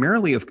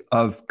primarily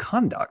of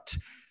conduct,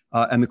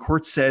 and the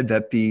court said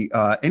that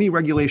any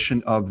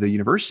regulation of the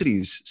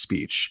university's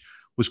speech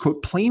was,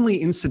 quote, plainly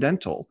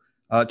incidental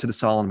to the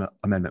Solomon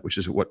Amendment, which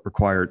is what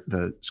required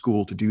the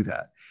school to do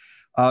that.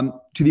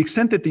 To the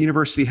extent that the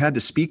university had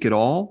to speak at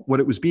all, what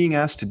it was being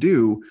asked to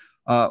do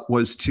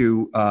was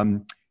to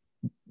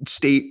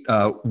state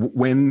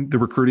when the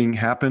recruiting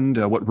happened,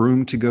 what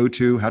room to go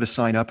to, how to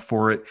sign up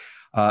for it.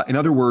 In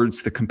other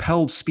words, the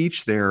compelled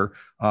speech there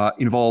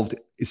involved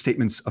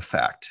statements of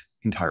fact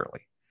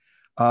entirely.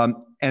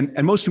 And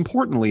most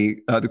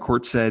importantly, the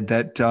court said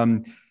that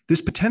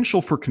this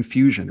potential for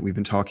confusion that we've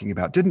been talking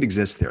about didn't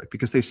exist there,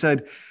 because they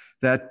said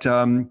that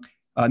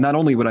not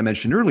only what I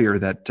mentioned earlier,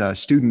 that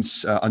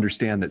students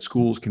understand that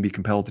schools can be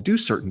compelled to do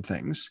certain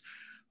things,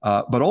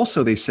 but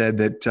also they said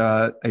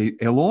that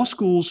a law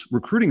school's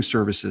recruiting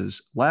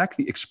services lack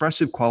the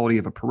expressive quality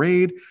of a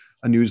parade,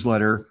 a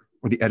newsletter,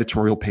 or the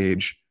editorial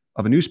page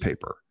of a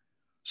newspaper.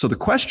 So the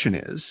question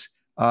is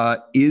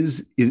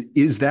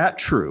that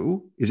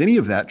true? Is any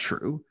of that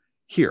true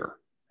here?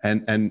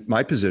 And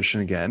my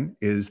position, again,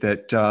 is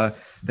that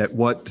that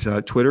what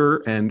Twitter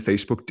and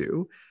Facebook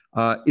do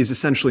is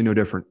essentially no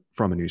different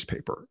from a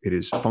newspaper. It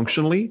is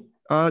functionally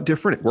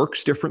different. It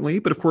works differently.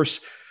 But of course,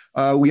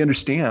 we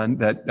understand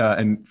that,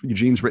 and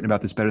Eugene's written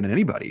about this better than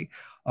anybody,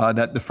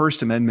 that the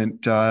First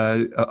Amendment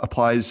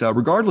applies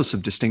regardless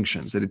of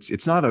distinctions, that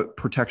it's not a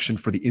protection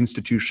for the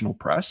institutional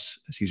press,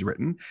 as he's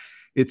written.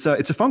 It's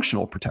a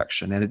functional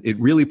protection, and it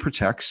really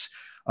protects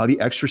the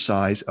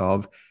exercise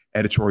of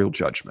editorial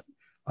judgment.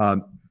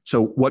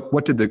 So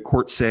what did the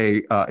court say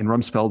in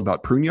Rumsfeld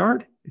about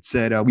Pruneyard? It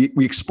said,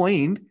 we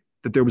explained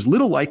that there was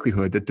little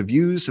likelihood that the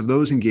views of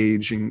those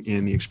engaging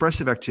in the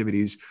expressive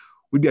activities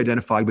would be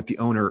identified with the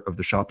owner of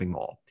the shopping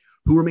mall,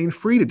 who remained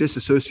free to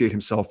disassociate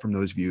himself from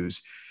those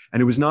views,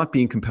 and who was not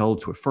being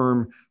compelled to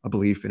affirm a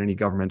belief in any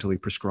governmentally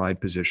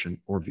prescribed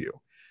position or view.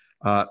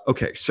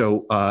 Okay,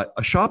 so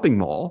a shopping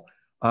mall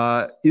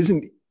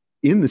isn't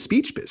in the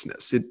speech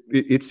business.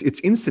 It's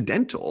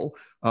incidental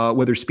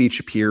whether speech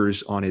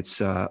appears on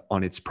its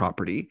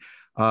property.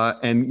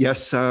 And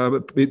yes,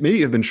 it may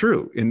have been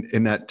true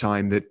in that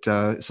time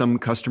that some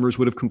customers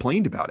would have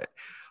complained about it.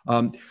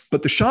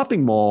 But the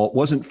shopping mall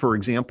wasn't, for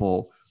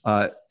example,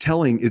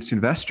 telling its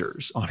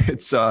investors on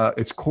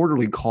its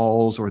quarterly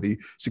calls or the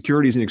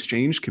Securities and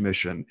Exchange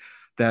Commission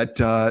that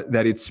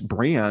its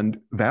brand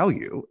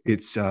value,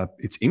 its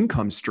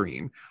income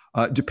stream,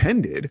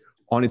 depended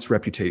on its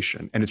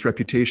reputation, and its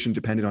reputation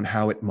depended on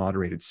how it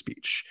moderated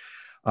speech.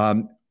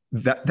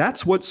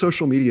 That's what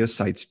social media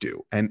sites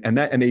do, and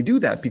they do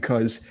that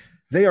because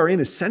they are in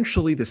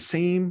essentially the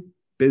same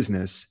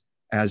business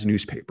as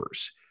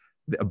newspapers.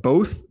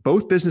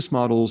 Both business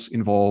models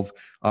involve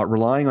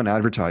relying on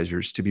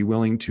advertisers to be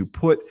willing to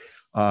put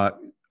a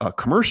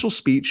commercial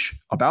speech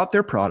about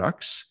their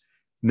products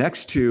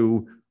next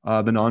to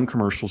the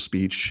non-commercial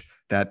speech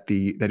that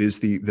is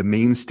the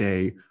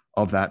mainstay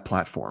of that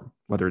platform,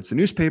 whether it's a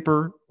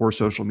newspaper or a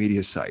social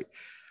media site.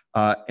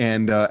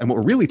 And what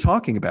we're really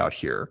talking about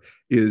here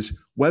is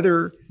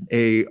whether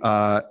a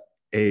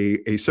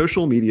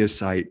social media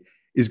site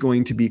is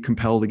going to be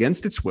compelled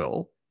against its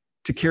will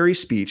to carry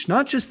speech,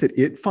 not just that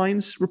it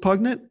finds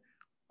repugnant,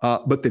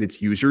 but that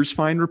its users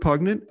find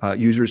repugnant,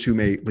 users who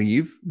may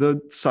leave the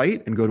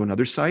site and go to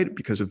another site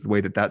because of the way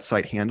that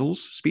site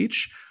handles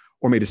speech,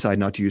 or may decide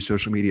not to use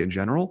social media in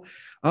general,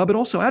 but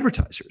also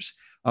advertisers.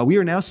 We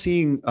are now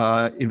seeing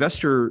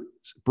investors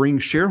bring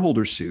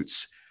shareholder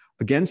suits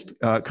against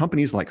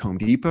companies like Home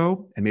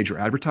Depot and major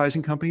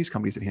advertising companies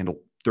that handle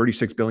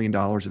 $36 billion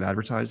of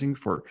advertising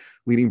for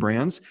leading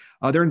brands.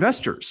 Their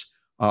investors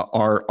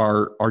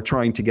are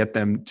trying to get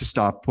them to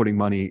stop putting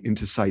money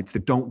into sites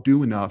that don't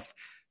do enough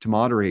to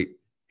moderate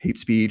hate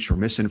speech or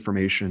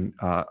misinformation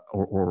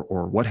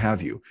or what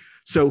have you.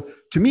 So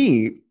to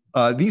me,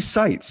 these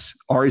sites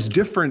are as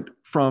different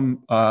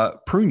from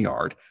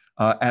Pruneyard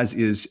as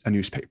is a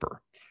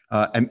newspaper.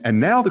 And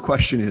now the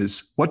question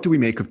is, what do we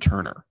make of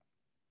Turner?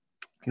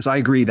 Because I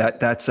agree that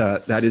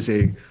that is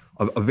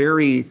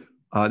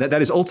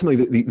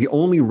ultimately the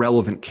only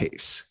relevant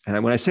case.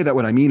 And when I say that,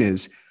 what I mean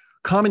is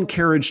common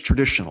carriage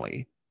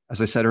traditionally,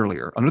 as I said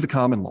earlier, under the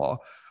common law,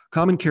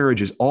 common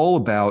carriage is all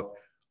about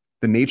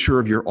the nature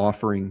of your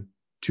offering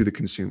to the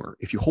consumer.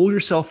 If you hold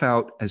yourself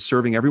out as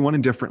serving everyone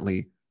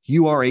indifferently,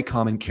 you are a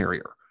common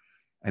carrier.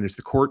 And as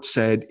the court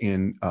said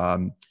in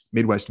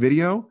Midwest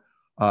Video,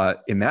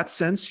 in that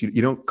sense,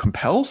 you don't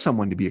compel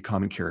someone to be a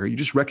common carrier. You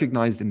just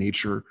recognize the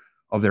nature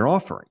of their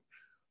offering.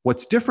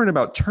 What's different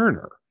about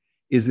Turner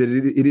is that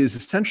it is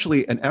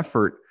essentially an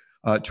effort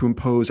to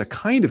impose a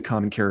kind of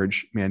common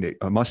carriage mandate,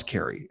 a must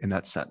carry in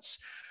that sense,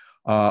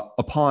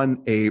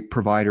 upon a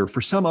provider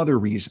for some other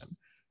reason.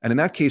 And in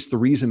that case, the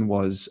reason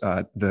was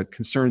the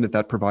concern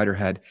that provider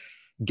had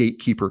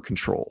gatekeeper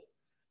control.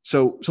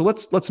 So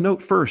let's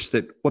note first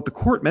that what the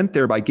court meant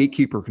there by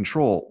gatekeeper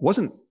control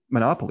wasn't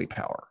monopoly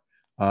power.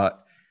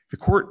 The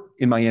court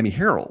in Miami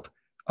Herald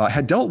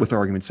had dealt with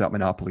arguments about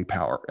monopoly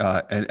power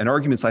and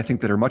arguments I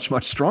think that are much,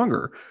 much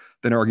stronger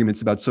than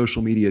arguments about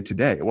social media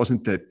today. It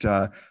wasn't that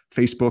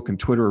Facebook and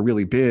Twitter are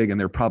really big and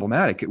they're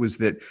problematic. It was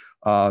that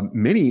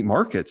many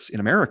markets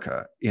in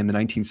America in the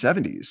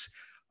 1970s,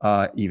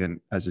 even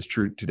as is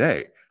true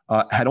today,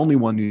 had only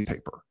one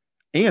newspaper.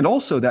 And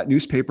also that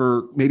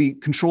newspaper maybe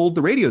controlled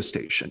the radio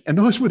station. And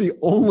those were the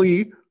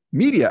only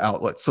media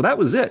outlets. So that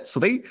was it. So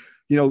they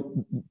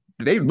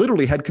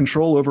literally had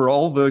control over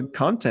all the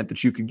content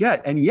that you could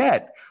get. And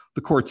yet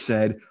the court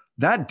said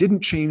that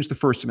didn't change the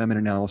First Amendment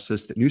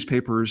analysis, that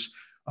newspapers,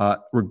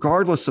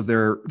 regardless of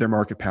their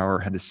market power,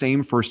 had the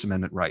same First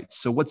Amendment rights.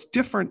 So what's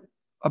different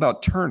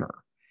about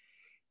Turner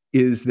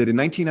is that in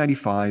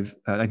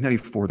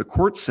 1994, the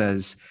court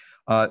says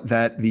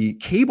that the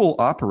cable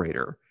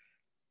operator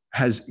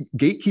has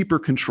gatekeeper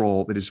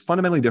control that is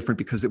fundamentally different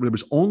because there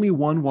was only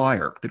one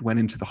wire that went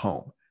into the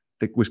home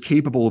that was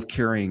capable of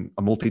carrying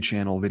a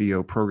multi-channel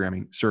video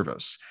programming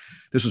service.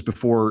 This was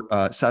before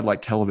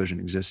satellite television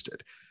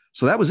existed.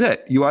 So that was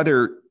it. You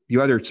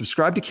either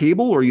subscribed to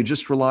cable or you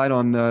just relied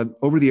on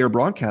over-the-air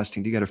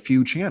broadcasting to get a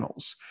few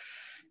channels.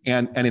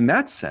 And in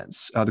that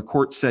sense, the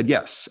court said,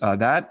 yes,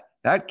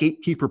 that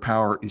gatekeeper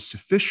power is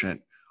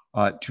sufficient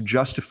to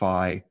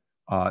justify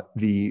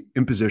the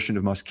imposition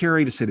of must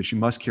carry, to say that you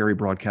must carry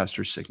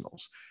broadcaster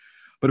signals.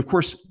 But of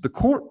course, the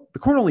court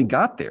only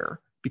got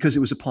there because it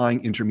was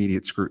applying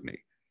intermediate scrutiny.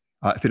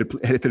 If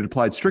it had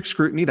applied strict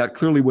scrutiny, that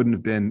clearly wouldn't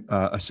have been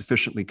a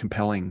sufficiently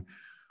compelling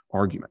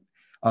argument.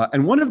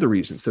 And one of the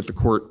reasons that the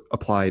court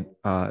applied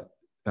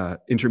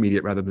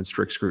intermediate rather than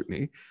strict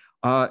scrutiny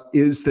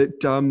is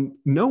that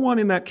no one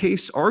in that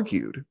case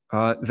argued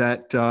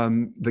that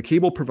the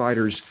cable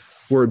providers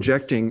were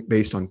objecting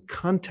based on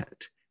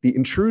content. The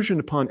intrusion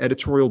upon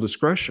editorial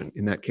discretion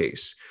in that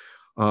case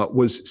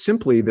was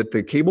simply that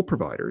the cable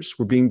providers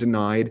were being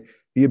denied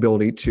the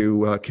ability to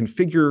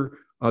configure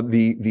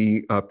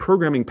the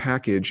programming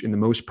package in the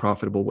most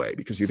profitable way,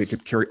 because they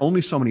could carry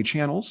only so many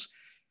channels,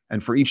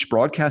 and for each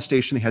broadcast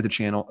station they had the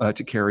channel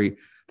to carry,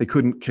 they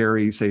couldn't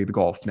carry, say, the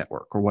golf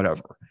network or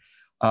whatever.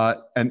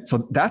 And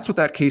so that's what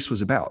that case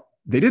was about.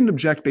 They didn't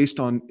object based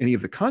on any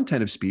of the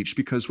content of speech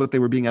because what they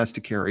were being asked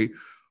to carry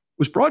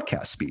was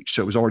broadcast speech.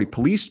 So it was already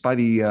policed by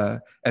the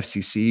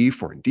FCC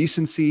for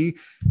indecency,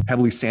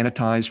 heavily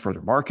sanitized for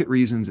other market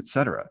reasons, et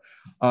cetera.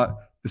 The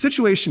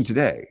situation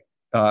today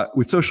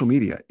with social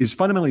media is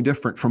fundamentally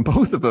different from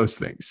both of those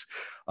things.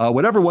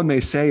 Whatever one may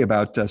say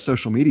about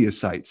social media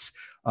sites,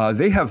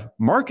 they have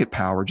market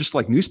power, just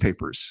like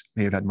newspapers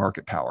may have had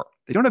market power.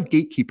 They don't have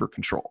gatekeeper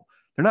control.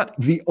 They're not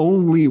the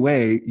only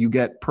way you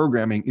get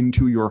programming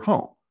into your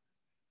home.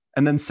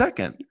 And then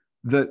second,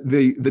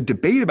 the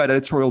debate about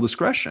editorial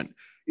discretion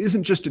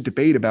isn't just a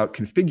debate about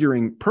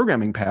configuring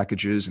programming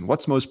packages and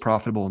what's most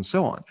profitable and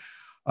so on.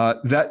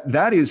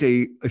 That is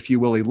if you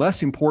will, a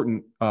less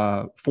important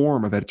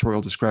form of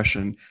editorial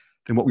discretion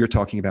than what we are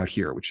talking about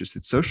here, which is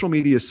that social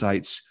media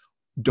sites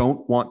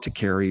don't want to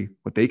carry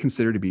what they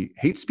consider to be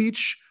hate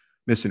speech,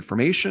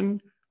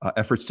 misinformation,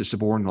 efforts to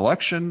suborn an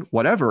election,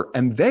 whatever,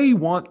 and they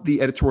want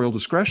the editorial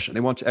discretion. They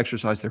want to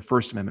exercise their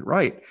First Amendment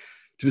right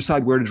to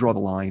decide where to draw the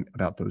line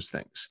about those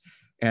things.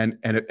 And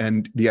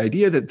the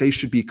idea that they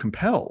should be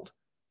compelled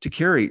to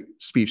carry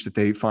speech that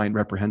they find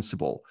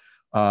reprehensible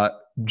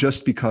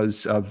just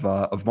because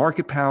of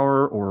market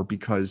power or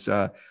because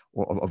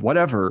of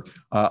whatever,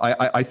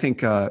 I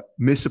think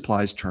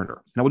misapplies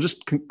Turner. And I will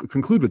just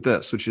conclude with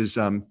this, which is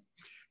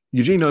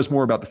Eugene knows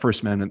more about the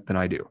First Amendment than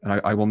I do, and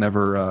I will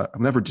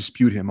never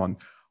dispute him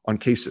on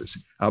cases.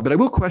 But I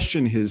will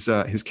question his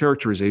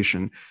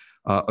characterization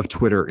of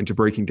Twitter into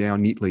breaking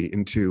down neatly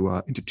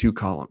into two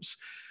columns.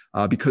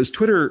 Because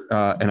Twitter,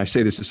 and I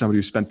say this as somebody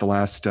who spent the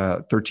last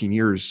 13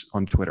 years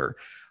on Twitter,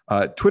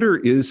 Twitter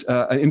is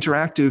an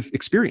interactive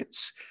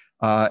experience.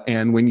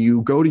 And when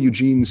you go to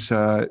Eugene's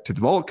to the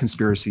Volokh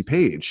conspiracy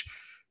page,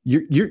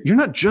 you're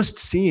not just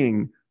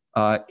seeing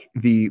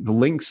the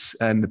links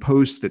and the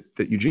posts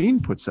that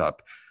Eugene puts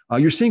up.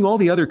 You're seeing all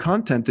the other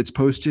content that's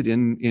posted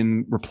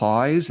in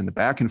replies and the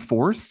back and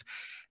forth.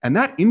 And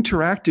that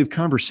interactive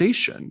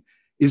conversation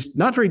is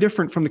not very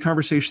different from the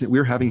conversation that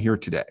we're having here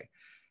today.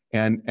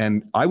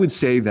 And I would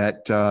say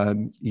that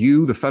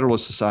you, the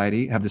Federalist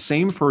Society, have the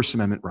same First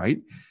Amendment right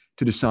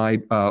to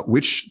decide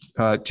which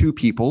two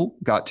people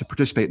got to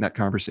participate in that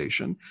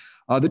conversation.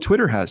 The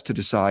Twitter has to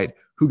decide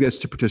who gets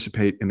to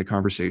participate in the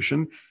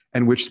conversation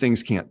and which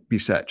things can't be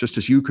said, just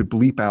as you could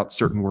bleep out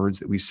certain words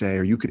that we say,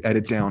 or you could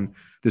edit down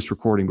this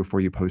recording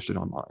before you post it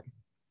online.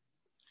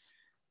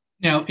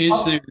 Now,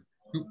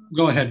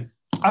 Go ahead.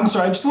 I'm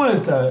sorry, I just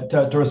wanted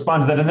to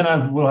respond to that, and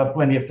then we'll have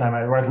plenty of time,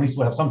 or at least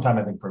we'll have some time,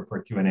 I think,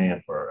 for Q&A,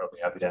 and I'll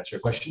be happy to answer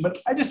your question. But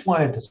I just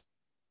wanted to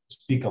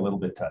speak a little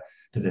bit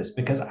to this,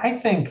 because I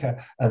think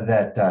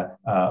that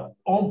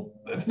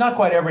if not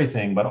quite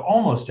everything, but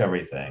almost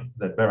everything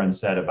that Berin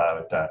said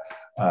about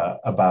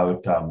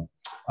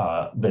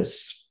the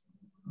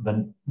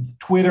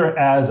Twitter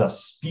as a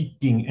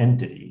speaking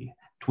entity,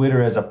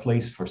 Twitter as a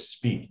place for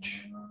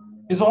speech,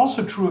 is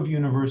also true of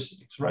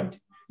universities, right?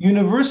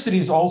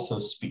 Universities also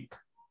speak.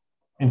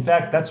 In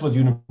fact, that's what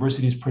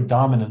universities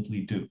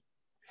predominantly do.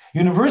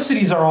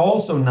 Universities are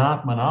also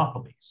not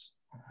monopolies,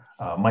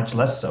 much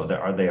less so.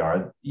 They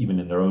are even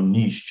in their own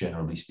niche,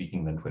 generally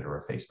speaking, than Twitter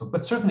or Facebook.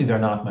 But certainly they're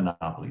not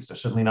monopolies. They're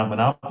certainly not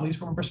monopolies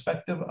from a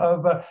perspective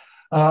of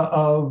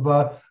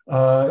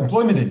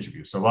employment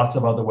interviews. So lots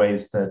of other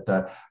ways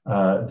that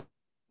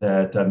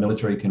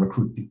military can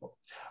recruit people.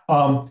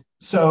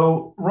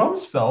 So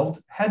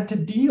Rumsfeld had to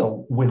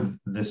deal with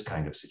this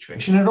kind of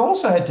situation. It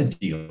also had to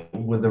deal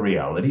with the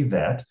reality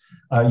that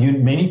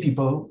many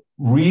people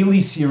really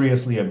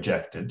seriously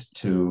objected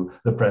to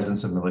the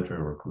presence of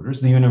military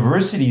recruiters. The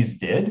universities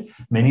did.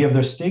 Many of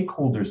their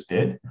stakeholders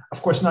did.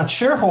 Of course, not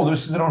shareholders,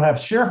 because they don't have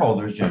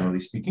shareholders, generally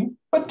speaking,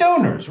 but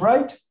donors,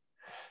 right?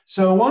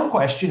 So one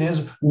question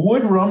is,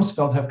 would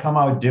Rumsfeld have come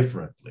out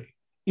differently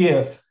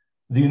if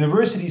the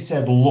university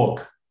said,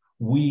 look,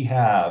 we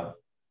have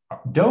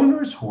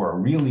donors who are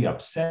really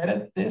upset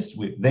at this.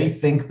 They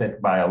think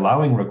that by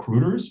allowing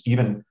recruiters,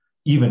 even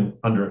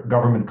under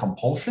government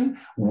compulsion,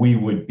 we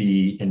would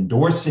be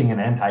endorsing an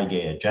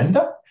anti-gay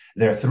agenda.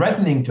 They're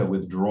threatening to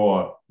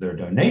withdraw their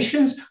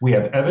donations. We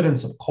have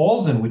evidence of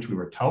calls in which we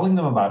were telling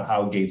them about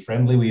how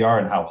gay-friendly we are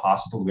and how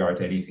hostile we are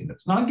to anything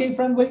that's not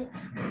gay-friendly.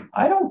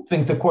 I don't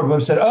think the court would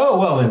have said, oh,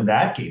 well, in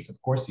that case,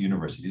 of course, the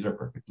universities are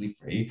perfectly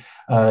free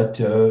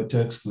to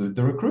exclude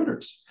the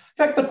recruiters.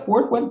 In fact, the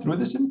court went through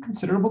this in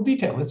considerable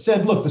detail. It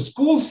said, look, the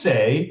schools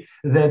say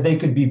that they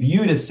could be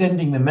viewed as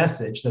sending the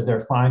message that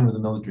they're fine with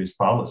the military's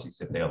policies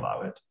if they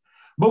allow it.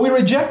 But we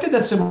rejected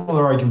that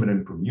similar argument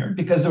in Prunier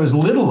because there was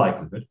little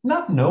likelihood,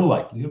 not no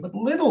likelihood, but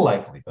little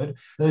likelihood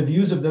that the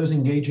views of those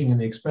engaging in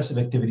the expressive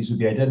activities would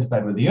be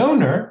identified with the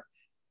owner,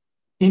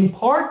 in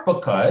part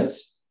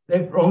because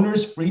the owner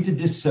is free to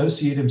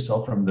dissociate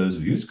himself from those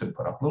views, could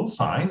put up little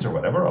signs or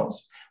whatever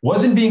else,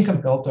 wasn't being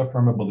compelled to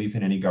affirm a belief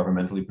in any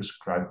governmentally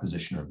prescribed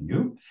position or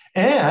view.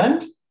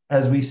 And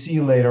as we see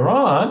later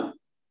on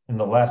in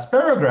the last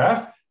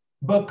paragraph,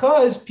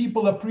 because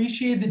people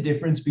appreciate the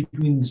difference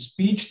between the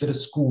speech that a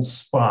school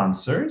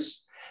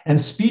sponsors and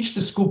speech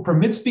the school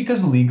permits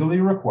because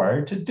legally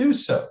required to do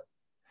so.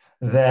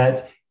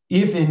 That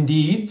if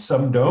indeed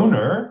some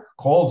donor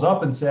calls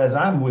up and says,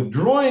 I'm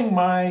withdrawing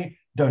my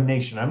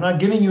donation, I'm not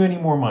giving you any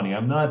more money,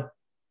 I'm not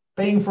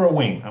paying for a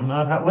wing, I'm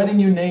not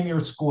letting you name your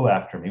school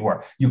after me,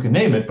 or you can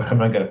name it, but I'm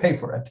not going to pay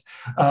for it,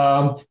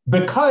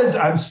 because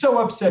I'm so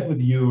upset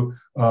with you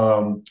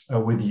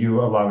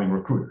allowing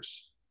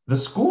recruiters. The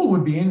school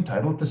would be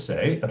entitled to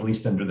say, at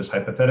least under this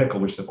hypothetical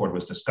which the court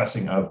was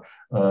discussing of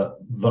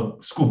the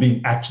school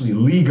being actually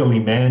legally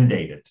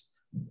mandated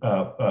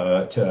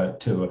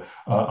to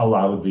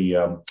allow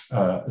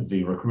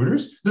the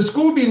recruiters, the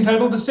school would be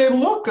entitled to say,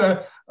 look,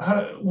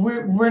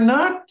 we're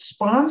not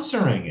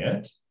sponsoring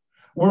it.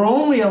 We're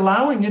only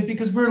allowing it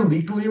because we're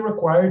legally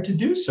required to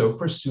do so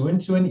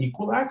pursuant to an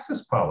equal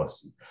access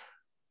policy.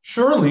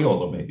 Surely,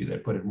 although maybe they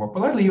put it more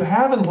politely, you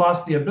haven't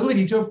lost the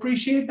ability to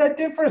appreciate that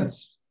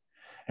difference.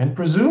 And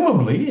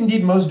presumably,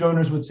 indeed, most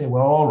donors would say,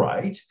 well, all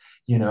right,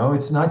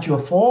 it's not your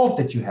fault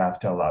that you have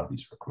to allow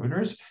these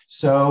recruiters.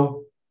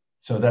 So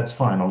that's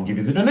fine, I'll give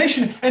you the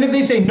donation. And if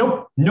they say,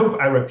 nope,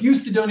 I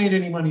refuse to donate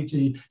any money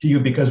to you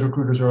because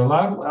recruiters are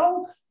allowed,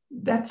 well,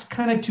 that's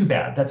kind of too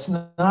bad. That's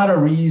not a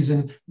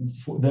reason,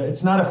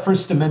 it's not a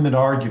First Amendment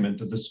argument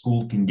that the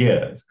school can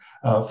give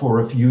for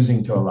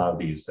refusing to allow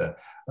these, to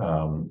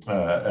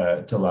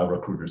allow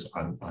recruiters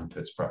onto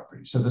its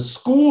property. So the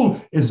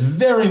school is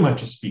very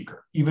much a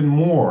speaker, even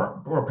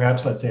more, or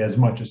perhaps let's say as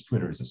much as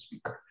Twitter is a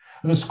speaker.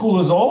 The school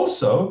is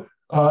also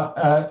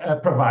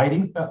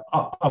providing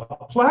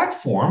a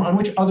platform on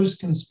which others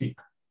can speak.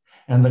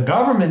 And the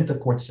government, the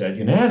court said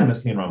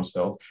unanimously in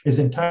Rumsfeld, is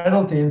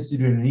entitled to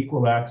institute an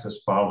equal access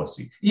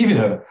policy,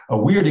 even a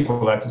weird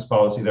equal access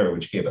policy there,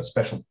 which gave a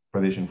special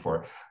provision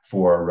for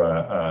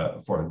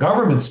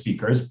government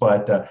speakers,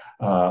 but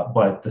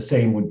the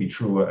same would be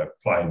true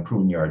applying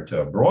Prunier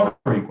to a broader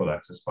equal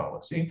access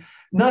policy,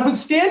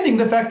 notwithstanding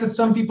the fact that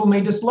some people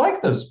may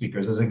dislike those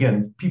speakers, as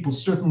again, people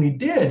certainly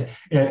did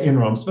in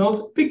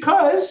Rumsfeld,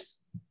 because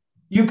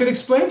you could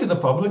explain to the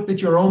public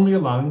that you're only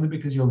allowing them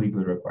because you're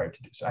legally required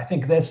to do so. I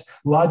think this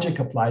logic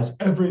applies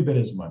every bit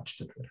as much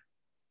to Twitter.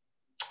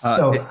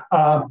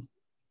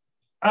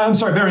 I'm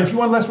sorry, Berin, if you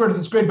want a last word,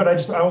 that's great, but I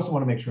also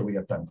want to make sure we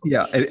have time.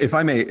 Yeah, if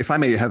I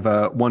may have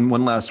one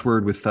last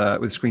word with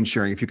screen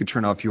sharing. If you could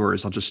turn off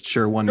yours, I'll just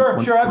share one.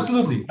 Sure,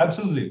 absolutely.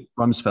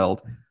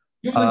 Rumsfeld.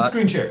 You can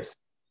screen shares.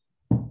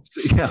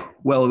 So, yeah,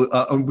 well,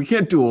 we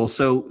can't duel.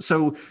 So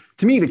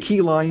to me, the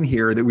key line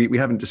here that we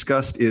haven't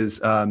discussed is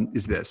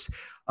this.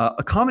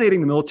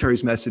 Accommodating the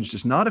military's message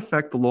does not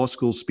affect the law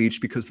school's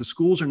speech because the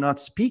schools are not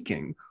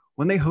speaking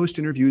when they host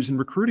interviews and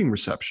recruiting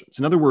receptions.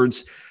 In other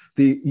words,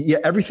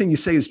 everything you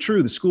say is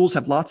true. The schools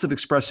have lots of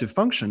expressive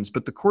functions,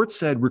 but the court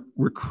said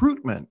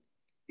recruitment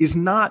is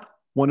not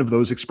one of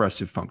those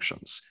expressive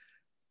functions.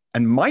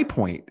 And my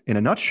point, in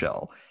a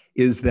nutshell,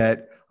 is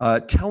that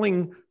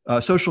telling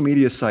social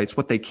media sites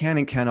what they can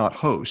and cannot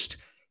host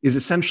is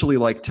essentially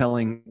like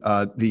telling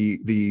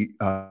the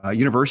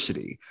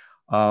university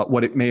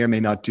what it may or may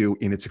not do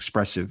in its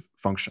expressive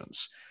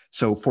functions.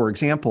 So, for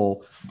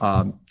example,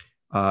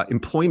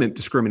 employment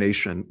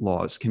discrimination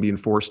laws can be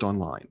enforced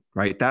online,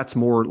 right? That's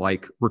more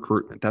like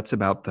recruitment. That's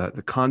about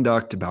the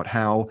conduct, about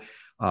how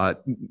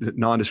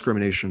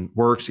non-discrimination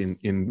works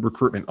in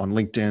recruitment on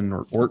LinkedIn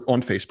or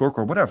on Facebook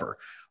or whatever.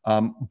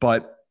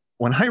 But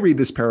when I read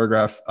this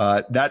paragraph,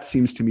 that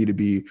seems to me to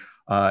be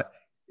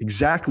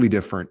exactly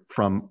different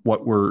from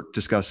what we're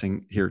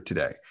discussing here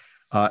today.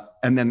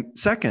 And then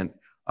second,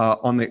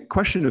 on the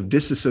question of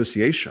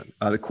disassociation,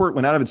 the court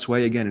went out of its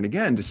way again and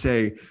again to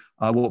say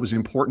what was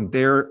important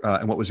there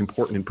and what was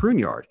important in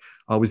Pruneyard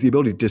was the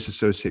ability to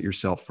disassociate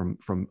yourself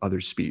from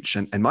other speech.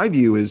 And my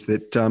view is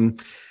that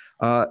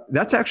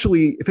that's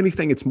actually, if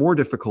anything, it's more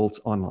difficult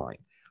online.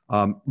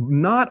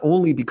 Not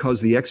only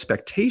because the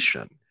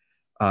expectation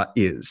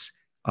is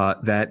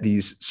that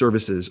these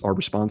services are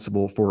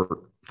responsible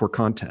for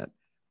content,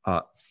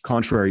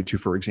 contrary to,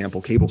 for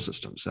example, cable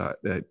systems.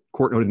 The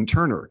court noted in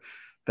Turner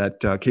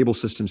that cable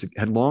systems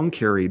had long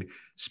carried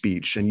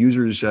speech, and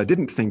users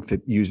didn't think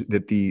that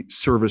the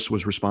service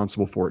was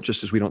responsible for it,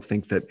 just as we don't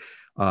think that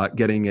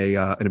getting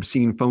an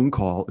obscene phone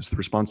call is the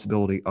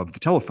responsibility of the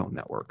telephone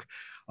network.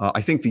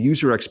 I think the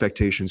user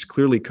expectations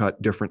clearly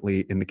cut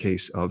differently in the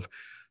case of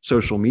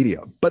social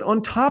media. But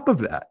on top of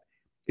that,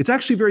 it's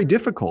actually very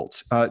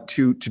difficult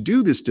to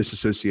do this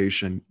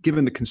disassociation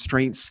given the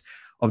constraints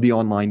of the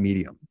online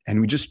medium.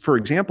 And for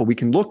example, we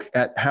can look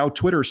at how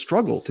Twitter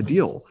struggled to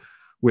deal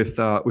with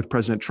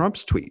President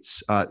Trump's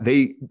tweets.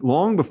 They,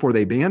 long before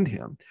they banned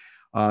him,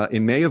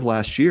 in May of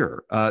last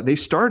year, they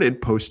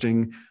started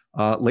posting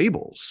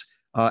labels.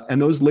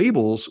 And those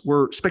labels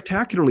were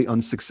spectacularly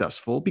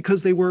unsuccessful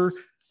because they were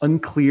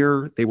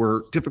unclear. They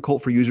were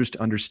difficult for users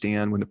to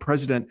understand. When the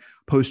president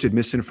posted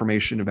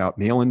misinformation about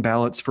mail-in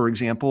ballots, for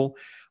example,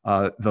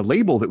 the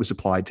label that was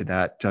applied to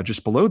that,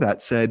 just below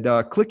that, said,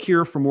 click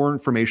here for more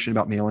information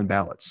about mail-in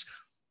ballots.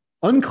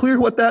 Unclear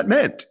what that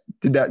meant.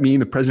 Did that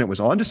mean the president was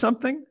onto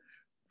something?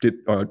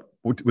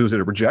 Was it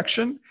a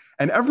rejection?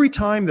 And every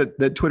time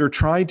that Twitter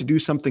tried to do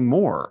something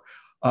more,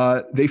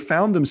 they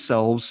found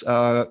themselves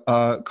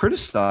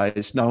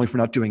criticized not only for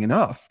not doing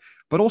enough,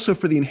 but also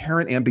for the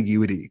inherent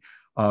ambiguity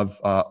of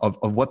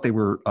what they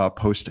were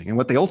posting. And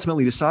what they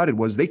ultimately decided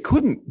was they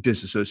couldn't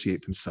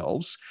disassociate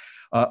themselves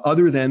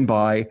other than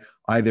by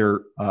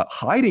either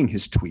hiding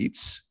his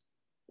tweets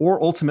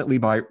or ultimately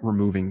by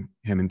removing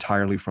him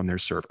entirely from their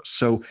service.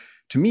 So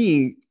to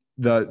me,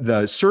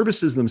 the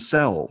services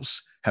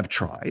themselves have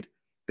tried.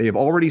 They have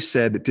already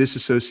said that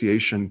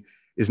disassociation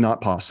is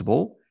not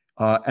possible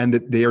and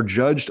that they are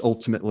judged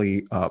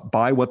ultimately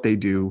by what they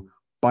do,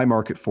 by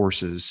market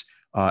forces,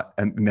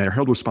 and they're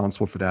held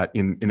responsible for that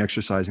in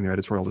exercising their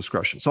editorial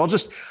discretion. So I'll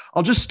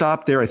just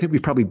stop there. I think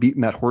we've probably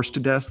beaten that horse to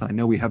death. I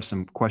know we have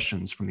some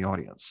questions from the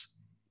audience.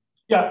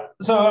 Yeah,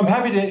 so I'm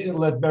happy to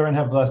let Berin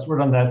have the last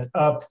word on that.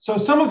 So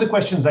some of the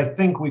questions I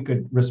think we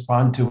could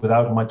respond to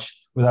without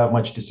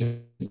much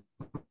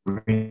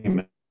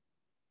disagreement.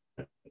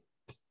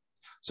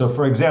 So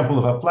for example,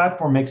 if a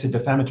platform makes a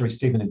defamatory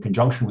statement in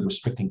conjunction with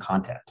restricting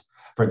content,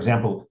 for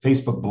example,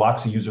 Facebook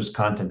blocks a user's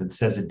content and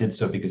says it did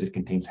so because it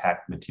contains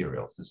hacked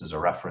materials. This is a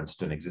reference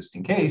to an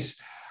existing case.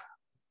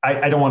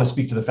 I don't want to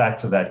speak to the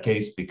facts of that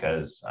case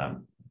because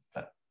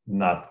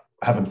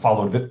haven't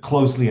followed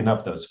closely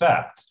enough those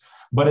facts.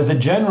 But as a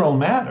general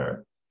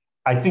matter,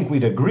 I think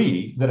we'd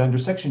agree that under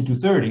Section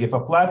 230, if a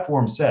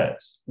platform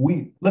says,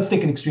 let's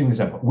take an extreme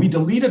example. We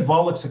deleted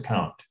Volokh's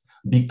account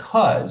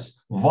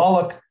because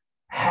Volokh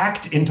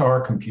hacked into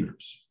our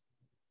computers,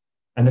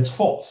 and it's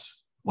false.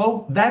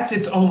 Well, that's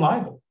its own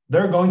libel.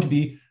 They're going to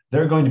be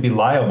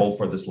liable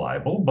for this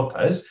libel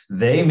because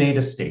they made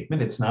a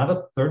statement. It's not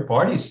a third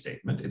party's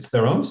statement. It's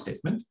their own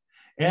statement.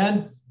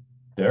 And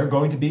they're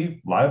going to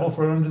be liable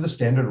for it under the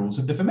standard rules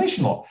of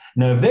defamation law.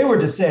 Now, if they were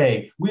to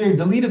say, we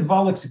deleted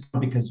Volokh's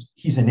account because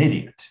he's an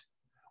idiot,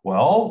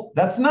 well,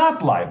 that's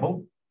not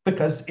libel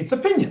because it's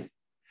opinion.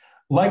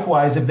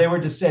 Likewise, if they were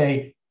to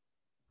say,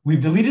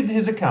 we've deleted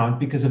his account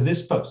because of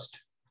this post,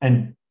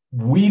 and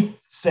we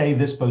say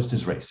this post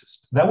is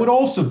racist, that would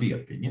also be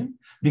opinion,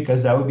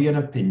 because that would be an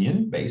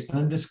opinion based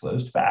on a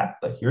disclosed fact,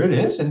 but here it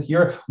is, and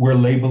here we're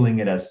labeling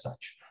it as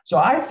such. So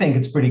I think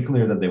it's pretty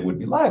clear that they would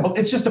be liable.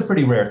 It's just a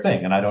pretty rare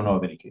thing, and I don't know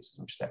of any cases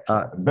in which that.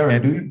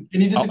 Berin,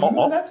 can you disagree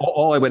with that?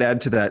 All I would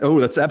add to that,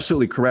 that's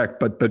absolutely correct.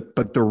 But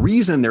the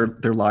reason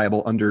they're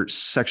liable under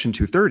Section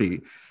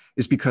 230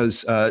 is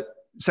because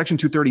Section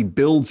 230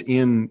 builds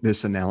in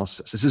this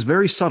analysis. This is a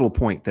very subtle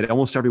point that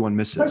almost everyone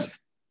misses. Right.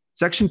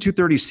 Section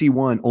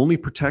 230C1 only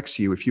protects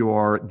you if you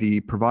are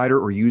the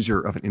provider or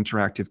user of an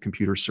interactive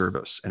computer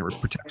service, and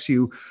it protects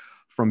you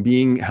from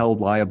being held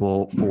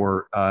liable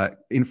for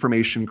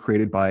information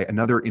created by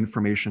another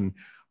information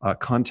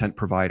content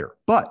provider.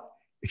 But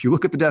if you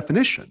look at the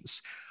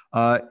definitions,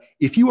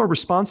 if you are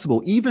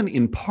responsible, even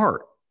in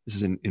part, this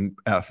is in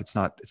F, it's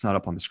not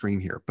up on the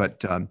screen here,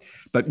 but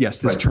yes,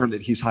 this term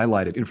that he's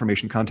highlighted,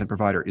 information content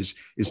provider, is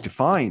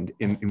defined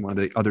in one of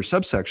the other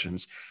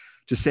subsections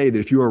to say that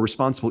if you are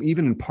responsible,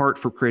 even in part,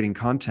 for creating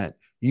content,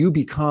 you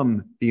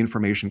become the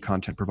information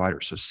content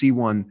provider. So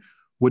C1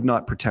 would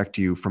not protect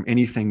you from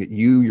anything that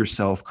you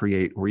yourself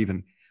create or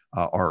even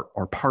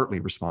are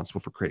partly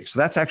responsible for creating. So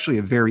that's actually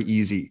a very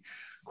easy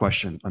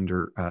question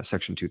under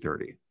Section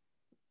 230.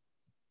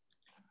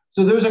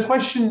 So there's a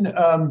question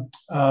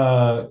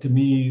to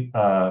me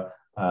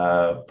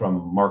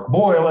from Mark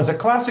Boyle. As a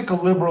classical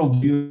liberal,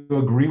 do you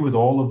agree with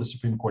all of the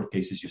Supreme Court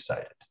cases you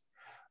cited?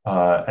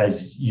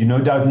 As you no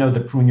doubt know,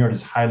 that Pruneyard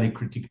is highly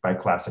critiqued by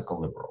classical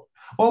liberal.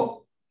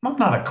 Well, I'm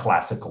not a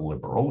classical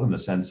liberal in the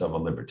sense of a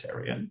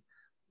libertarian.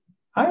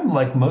 I'm,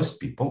 like most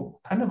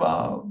people, kind of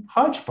a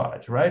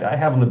hodgepodge, right? I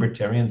have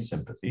libertarian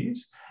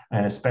sympathies,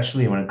 and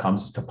especially when it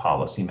comes to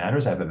policy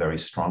matters, I have a very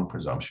strong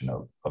presumption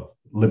of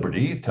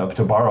liberty,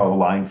 to borrow a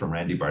line from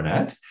Randy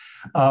Barnett.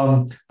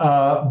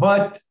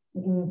 But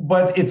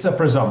it's a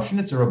presumption,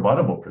 it's a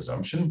rebuttable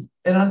presumption.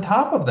 And on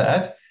top of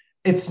that,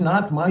 it's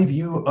not my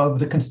view of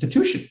the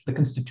Constitution. The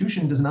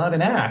Constitution does not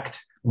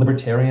enact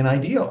libertarian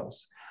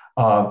ideals.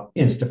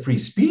 It's the free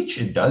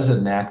speech. It does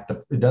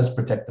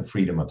protect the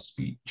freedom of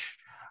speech.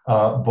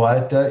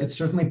 But it's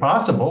certainly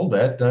possible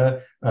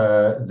that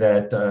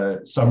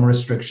some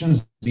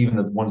restrictions, even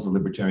the ones the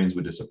libertarians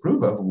would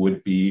disapprove of,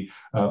 would be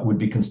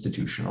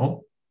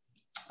constitutional,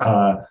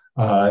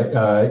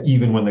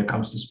 even when it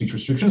comes to speech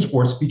restrictions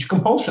or speech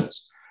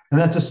compulsions. And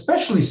that's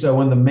especially so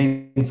when the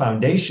main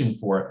foundation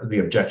for the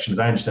objection, as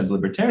I understand the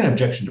libertarian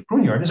objection to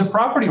Pruneyard, is a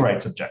property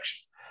rights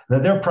objection,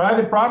 that they're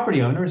private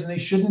property owners and they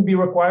shouldn't be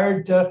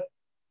required to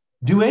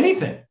do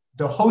anything,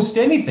 to host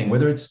anything,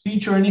 whether it's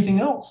speech or anything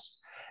else.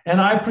 And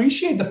I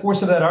appreciate the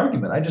force of that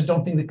argument. I just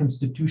don't think the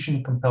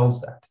Constitution compels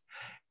that.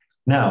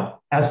 Now,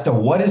 as to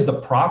what is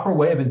the proper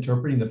way of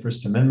interpreting the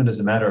First Amendment as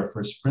a matter of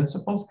first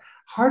principles,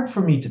 hard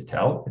for me to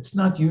tell. It's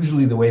not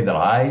usually the way that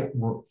I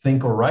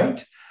think or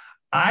write.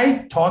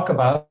 I talk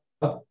about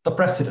the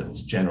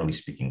precedents, generally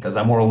speaking, because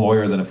I'm more a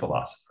lawyer than a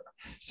philosopher.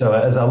 So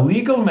as a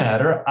legal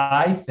matter,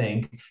 I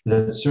think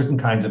that certain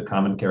kinds of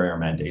common carrier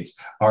mandates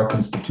are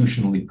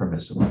constitutionally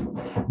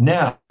permissible.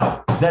 Now,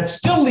 that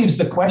still leaves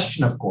the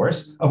question, of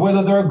course, of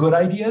whether they're a good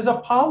idea as a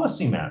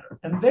policy matter.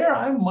 And there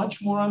I'm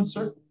much more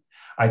uncertain.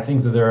 I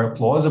think that there are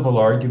plausible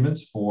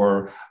arguments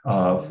for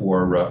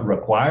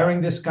requiring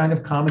this kind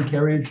of common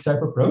carriage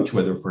type approach,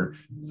 whether for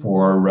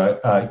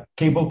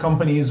cable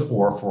companies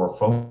or for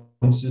phone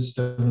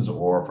systems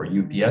or for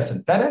UPS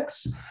and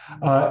FedEx,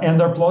 and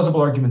there are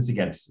plausible arguments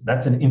against it.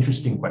 That's an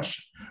interesting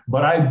question.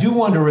 But I do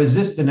want to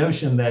resist the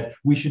notion that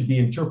we should be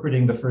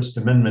interpreting the First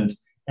Amendment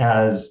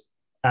as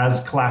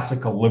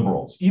classical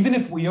liberals. Even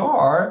if we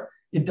are,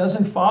 it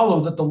doesn't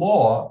follow that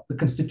the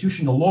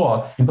constitutional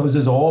law,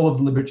 imposes all of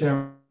the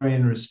libertarian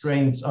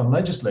restraints on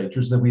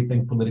legislatures that we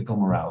think political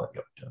morality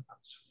ought to impose.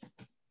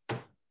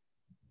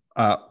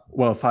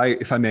 Well, if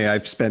I may,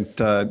 I've spent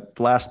the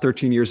last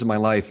 13 years of my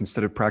life,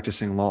 instead of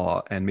practicing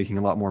law and making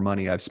a lot more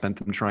money, I've spent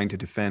them trying to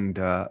defend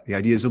the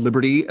ideas of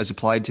liberty as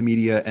applied to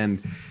media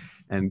and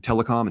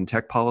telecom and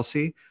tech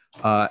policy.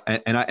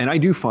 And I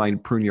do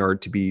find Pruneyard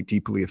to be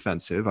deeply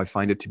offensive. I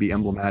find it to be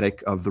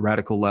emblematic of the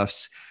radical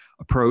left's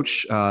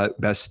approach,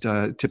 best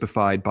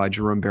typified by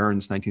Jerome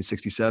Berin's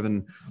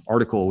 1967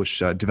 article, which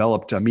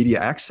developed media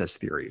access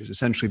theory. It was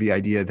essentially the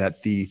idea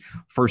that the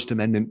First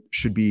Amendment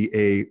should be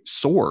a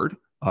sword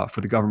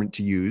for the government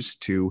to use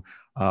to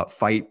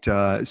fight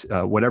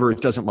whatever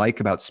it doesn't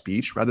like about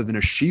speech, rather than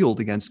a shield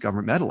against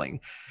government meddling.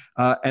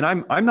 And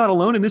I'm not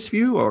alone in this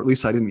view, or at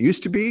least I didn't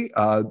used to be.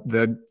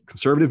 The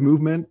conservative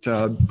movement,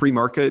 free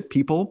market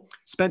people,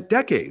 spent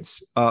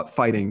decades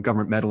fighting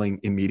government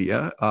meddling in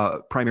media,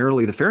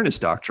 primarily the Fairness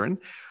Doctrine.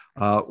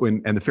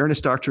 And the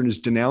Fairness Doctrine is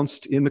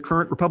denounced in the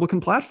current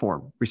Republican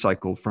platform,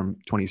 recycled from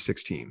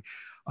 2016.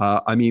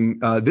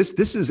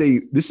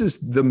 This is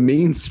the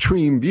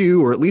mainstream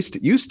view, or at least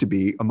it used to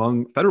be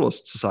among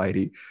Federalist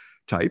Society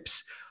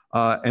types.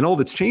 And all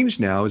that's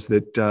changed now is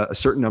that a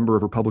certain number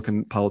of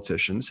Republican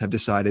politicians have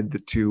decided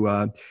that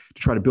to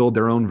try to build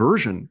their own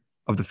version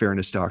of the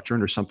Fairness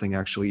Doctrine, or something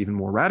actually even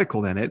more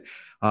radical than it.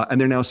 And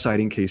they're now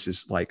citing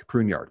cases like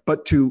Pruneyard.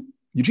 But to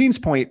Eugene's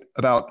point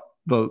about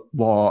the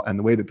law and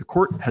the way that the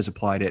court has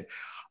applied it,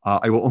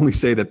 I will only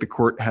say that the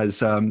court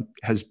has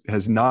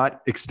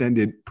not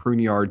extended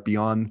Pruneyard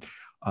beyond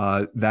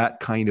that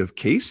kind of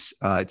case.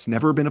 It's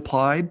never been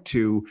applied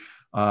to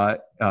an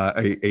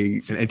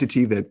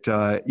entity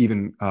that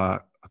even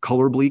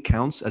colorably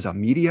counts as a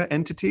media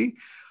entity.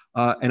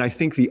 And I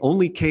think the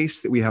only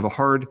case that we have a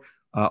hard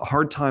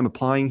time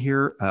applying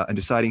here and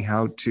deciding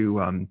how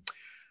to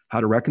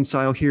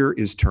reconcile here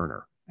is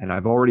Turner. And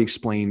I've already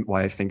explained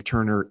why I think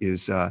Turner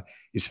is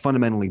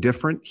fundamentally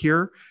different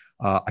here.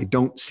 I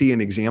don't see an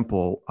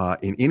example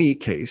in any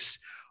case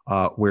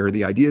where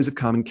the ideas of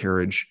common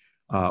carriage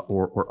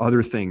or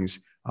other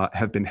things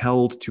have been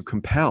held to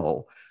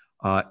compel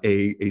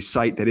a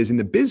site that is in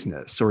the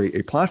business, or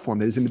a platform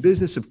that is in the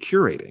business of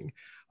curating,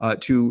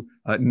 to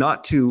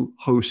not to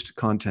host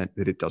content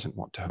that it doesn't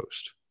want to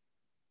host.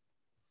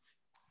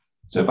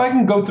 So if I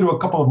can go through a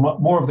couple of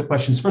more of the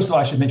questions. First of all,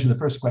 I should mention the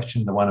first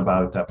question, the one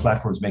about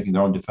platforms making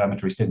their own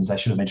defamatory statements. I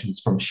should have mentioned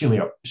it's from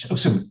Sheila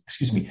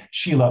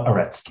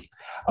Aretsky.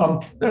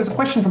 There's a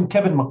question from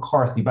Kevin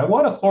McCarthy. By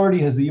what authority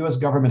has the US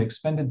government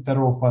expended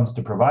federal funds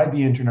to provide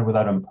the internet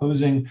without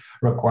imposing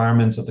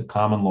requirements of the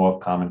common law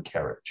of common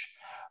carriage,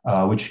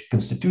 which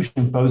Constitution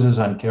imposes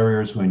on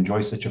carriers who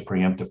enjoy such a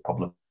preemptive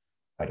public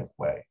right of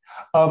way?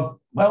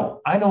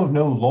 Well, I know of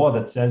no law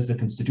that says the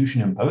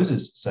Constitution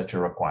imposes such a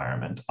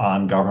requirement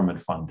on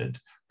government-funded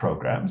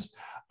programs.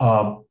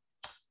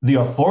 The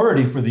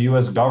authority for the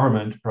US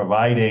government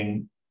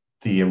providing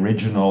the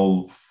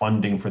original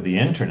funding for the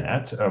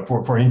internet,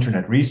 for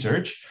internet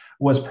research,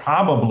 was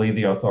probably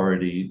the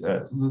authority,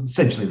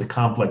 essentially the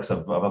complex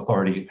of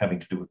authority having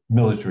to do with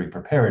military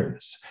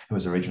preparedness. It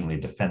was originally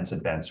a Defense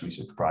Advanced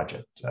Research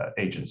Project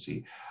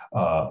Agency,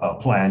 a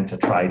plan to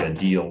try to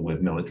deal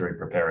with military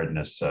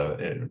preparedness,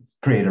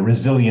 create a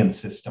resilient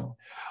system.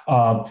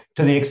 To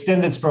the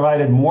extent it's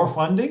provided more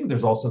funding,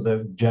 there's also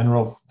the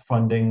general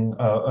funding,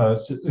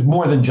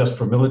 more than just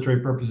for military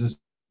purposes,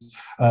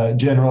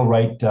 general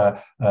right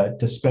to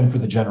spend for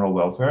the general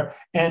welfare.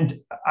 And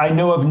I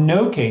know of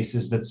no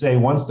cases that say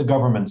once the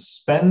government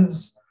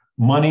spends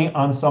money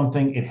on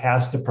something, it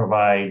has to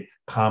provide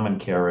common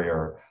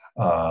carrier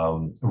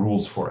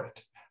rules for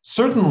it.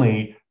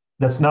 Certainly,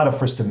 that's not a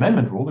First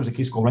Amendment rule. There's a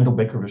case called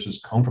Rendell-Baker versus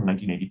Cohn from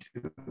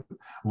 1982,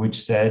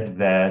 which said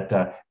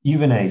that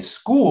even a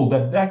school,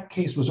 that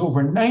case was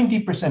over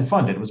 90%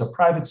 funded. It was a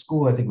private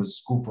school. I think it was a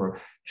school for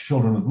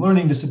children with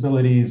learning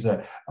disabilities.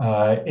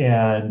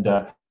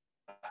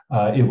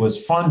 It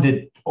was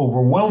funded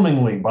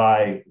overwhelmingly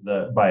by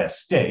a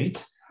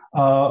state,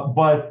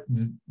 but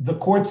the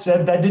court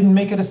said that didn't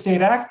make it a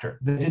state actor.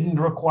 That didn't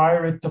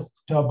require it to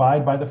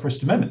abide by the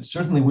First Amendment.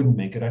 Certainly wouldn't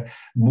make it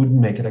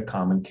a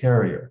common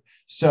carrier.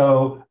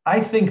 So I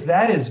think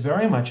that is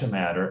very much a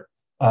matter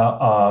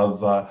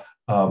of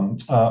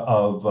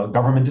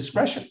government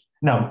discretion.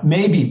 Now,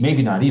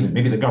 maybe not even.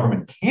 Maybe the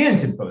government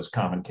can't impose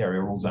common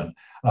carrier rules on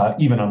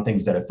even on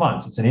things that it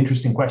funds. It's an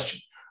interesting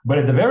question. But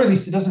at the very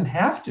least, it doesn't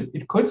have to.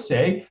 It could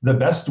say the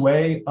best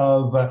way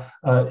of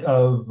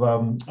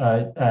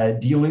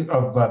dealing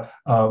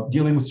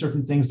with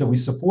certain things that we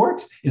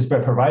support is by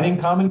providing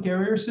common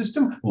carrier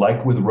system,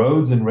 like with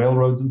roads and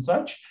railroads and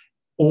such,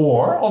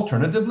 or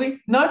alternatively,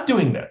 not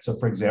doing that. So,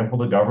 for example,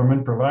 the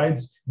government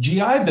provides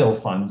GI Bill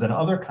funds and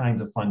other kinds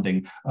of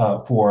funding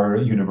for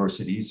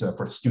universities,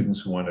 for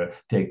students who want to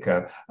take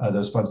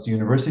those funds to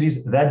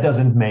universities. That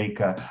doesn't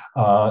make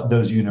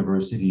those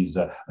universities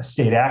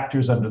state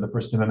actors under the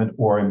First Amendment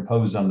or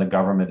impose on the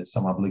government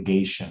some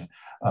obligation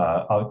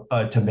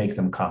to make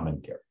them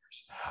common carriers.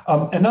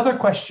 Another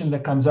question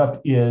that comes up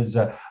is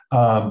whether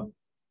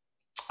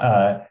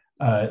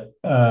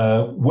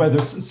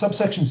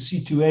subsection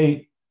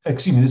C2A,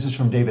 excuse me, this is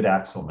from David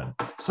Axelman.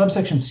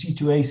 Subsection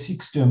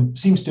C2A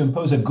seems to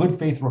impose a good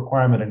faith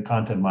requirement in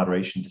content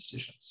moderation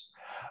decisions.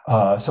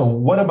 So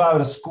what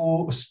about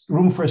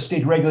room for a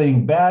state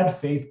regulating bad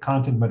faith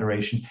content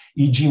moderation,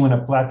 e.g. when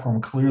a platform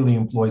clearly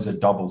employs a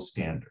double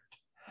standard?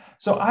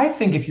 So I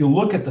think if you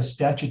look at the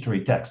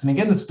statutory text, and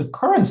again, it's the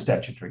current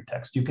statutory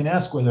text, you can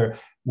ask whether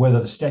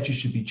the statute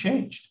should be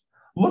changed.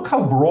 Look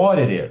how broad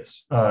it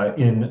is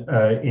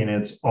in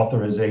its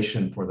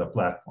authorization for the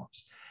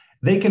platforms.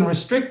 They can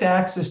restrict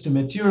access to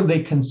material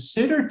they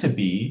consider to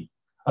be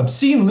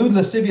obscene, lewd,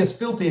 lascivious,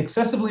 filthy,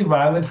 excessively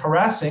violent,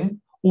 harassing,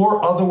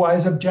 or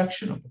otherwise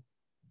objectionable.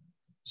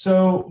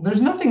 So there's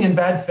nothing in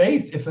bad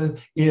faith if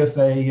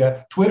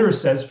a Twitter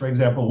says, for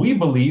example, we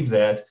believe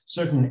that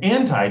certain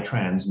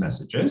anti-trans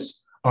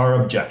messages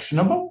are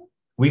objectionable.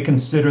 We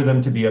consider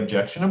them to be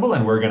objectionable,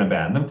 and we're going to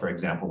ban them. For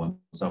example, when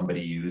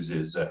somebody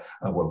uses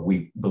what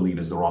we believe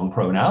is the wrong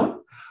pronoun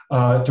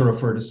to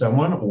refer to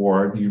someone,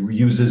 or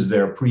uses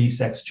their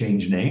pre-sex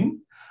change name.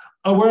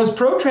 Whereas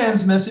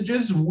pro-trans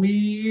messages,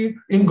 we,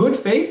 in good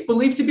faith,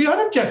 believe to be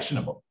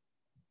unobjectionable.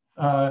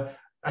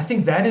 I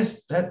think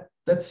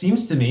that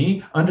seems to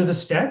me, under the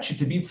statute,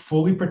 to be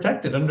fully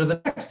protected under the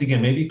text.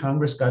 Again, maybe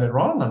Congress got it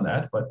wrong on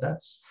that, but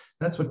that's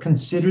what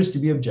considers to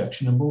be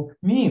objectionable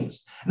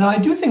means. Now, I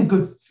do think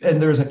and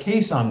there's a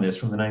case on this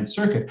from the Ninth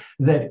Circuit,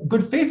 that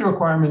good faith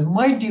requirement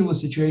might deal with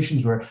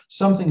situations where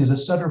something is a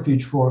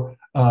subterfuge for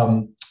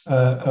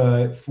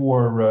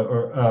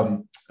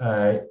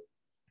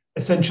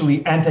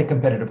essentially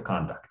anti-competitive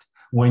conduct.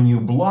 When you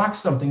block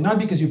something, not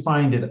because you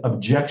find it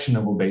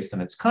objectionable based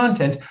on its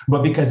content,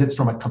 but because it's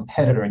from a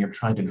competitor and you're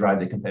trying to drive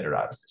the competitor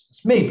out of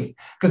business. Maybe,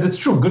 because it's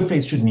true, good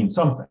faith should mean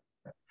something.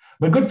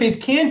 But good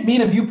faith can't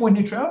mean a viewpoint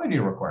neutrality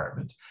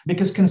requirement,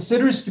 because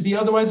considers to be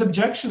otherwise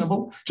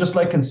objectionable, just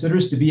like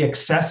considers to be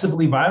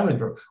excessively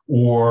violent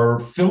or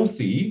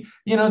filthy,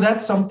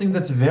 that's something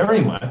that's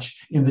very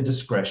much in the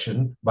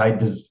discretion by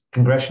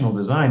congressional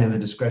design, in the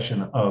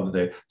discretion of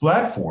the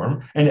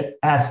platform, and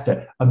as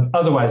to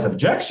otherwise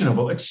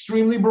objectionable,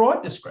 extremely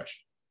broad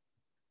discretion.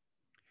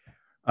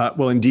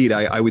 Well, indeed,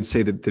 I would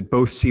say that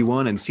both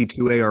C1 and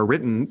C2A are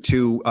written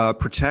to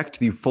protect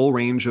the full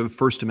range of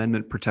First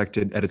Amendment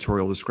protected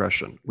editorial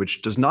discretion,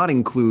 which does not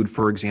include,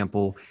 for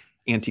example,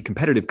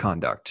 anti-competitive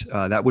conduct.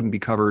 That wouldn't be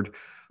covered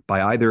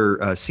by either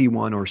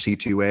C1 or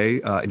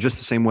C2A, in just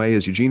the same way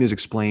as Eugene has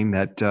explained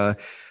that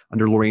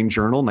under Lorraine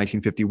Journal,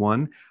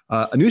 1951,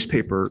 a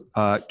newspaper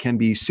can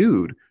be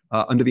sued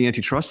under the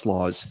antitrust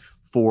laws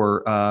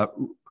for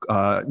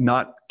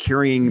not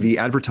carrying the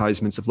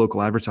advertisements of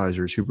local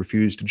advertisers who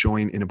refuse to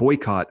join in a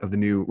boycott of the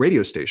new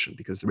radio station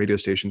because the radio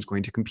station is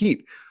going to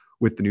compete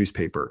with the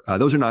newspaper.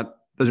 Those are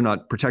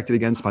not protected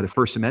against by the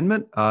First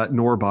Amendment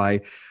nor by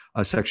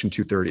Section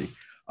 230.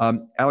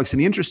 Alex, in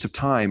the interest of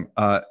time,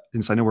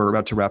 since I know we're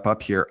about to wrap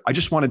up here, I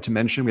just wanted to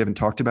mention, we haven't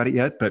talked about it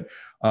yet, but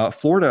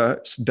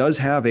Florida does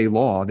have a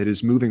law that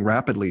is moving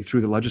rapidly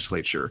through the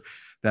legislature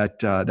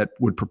that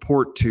would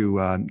purport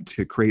to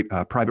create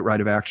a private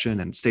right of action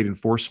and state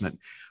enforcement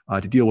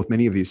to deal with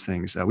many of these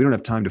things. We don't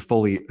have time to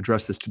fully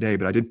address this today,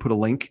 but I did put a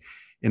link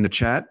in the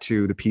chat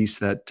to the piece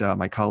that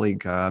my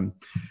colleague Corbin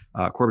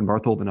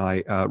Barthold and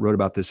I wrote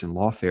about this in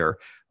Lawfare.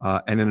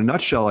 And in a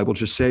nutshell, I will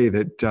just say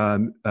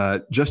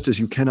that just as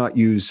you cannot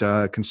use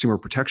consumer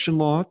protection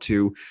law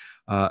to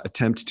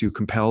attempt to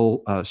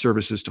compel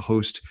services to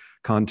host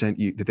content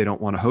that they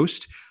don't want to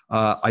host,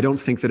 I don't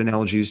think that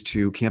analogies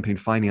to campaign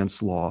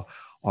finance law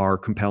are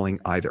compelling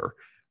either.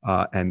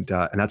 And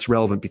that's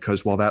relevant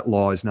because while that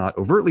law is not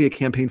overtly a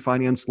campaign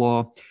finance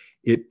law,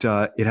 it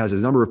has a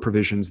number of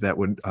provisions that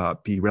would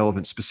be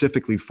relevant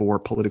specifically for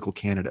political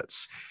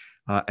candidates.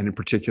 And in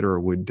particular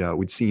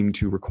would seem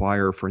to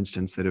require, for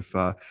instance, that if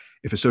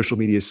a social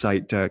media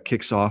site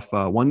kicks off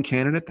one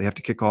candidate, they have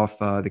to kick off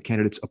the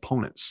candidate's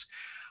opponents.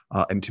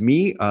 And to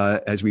me,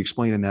 as we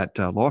explain in that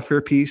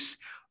Lawfare piece,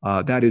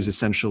 that is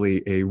essentially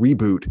a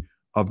reboot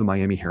of the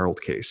Miami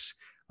Herald case.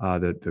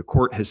 The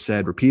court has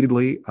said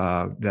repeatedly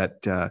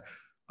that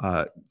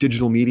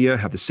digital media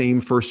have the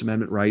same First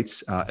Amendment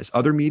rights as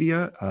other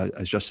media,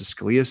 as Justice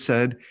Scalia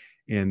said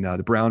in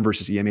the Brown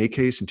versus EMA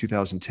case in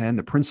 2010.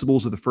 The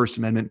principles of the First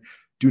Amendment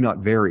do not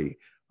vary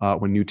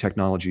when new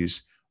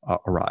technologies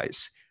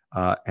arise.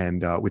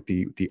 And with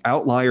the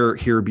outlier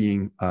here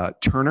being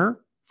Turner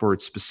for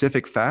its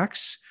specific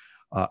facts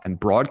and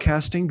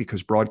broadcasting,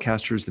 because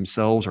broadcasters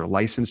themselves are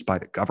licensed by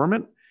the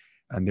government,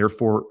 and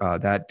therefore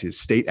that is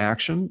state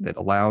action that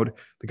allowed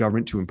the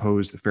government to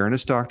impose the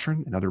fairness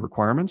doctrine and other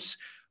requirements.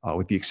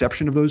 With the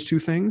exception of those two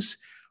things,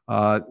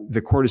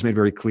 the court has made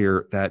very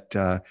clear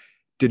that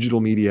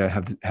digital media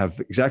have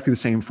exactly the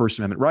same First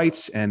Amendment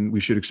rights, and we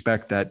should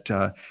expect that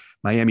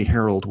Miami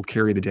Herald will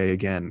carry the day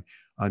again,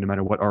 no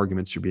matter what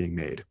arguments are being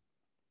made.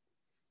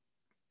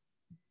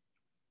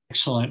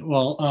 Excellent.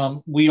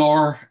 Well, we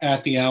are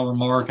at the hour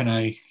mark, and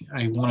I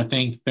want to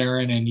thank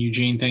Berin and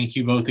Eugene. Thank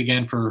you both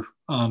again for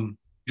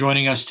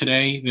joining us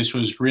today. This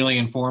was really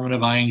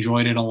informative. I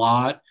enjoyed it a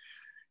lot.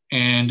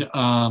 And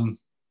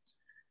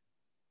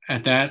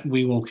at that,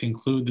 we will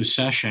conclude the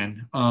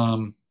session.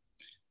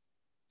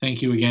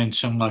 Thank you again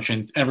so much,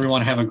 and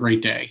everyone have a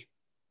great day.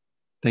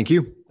 Thank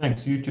you.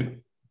 Thanks, you too.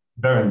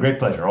 Berin, great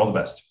pleasure. All the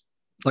best.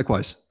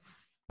 Likewise.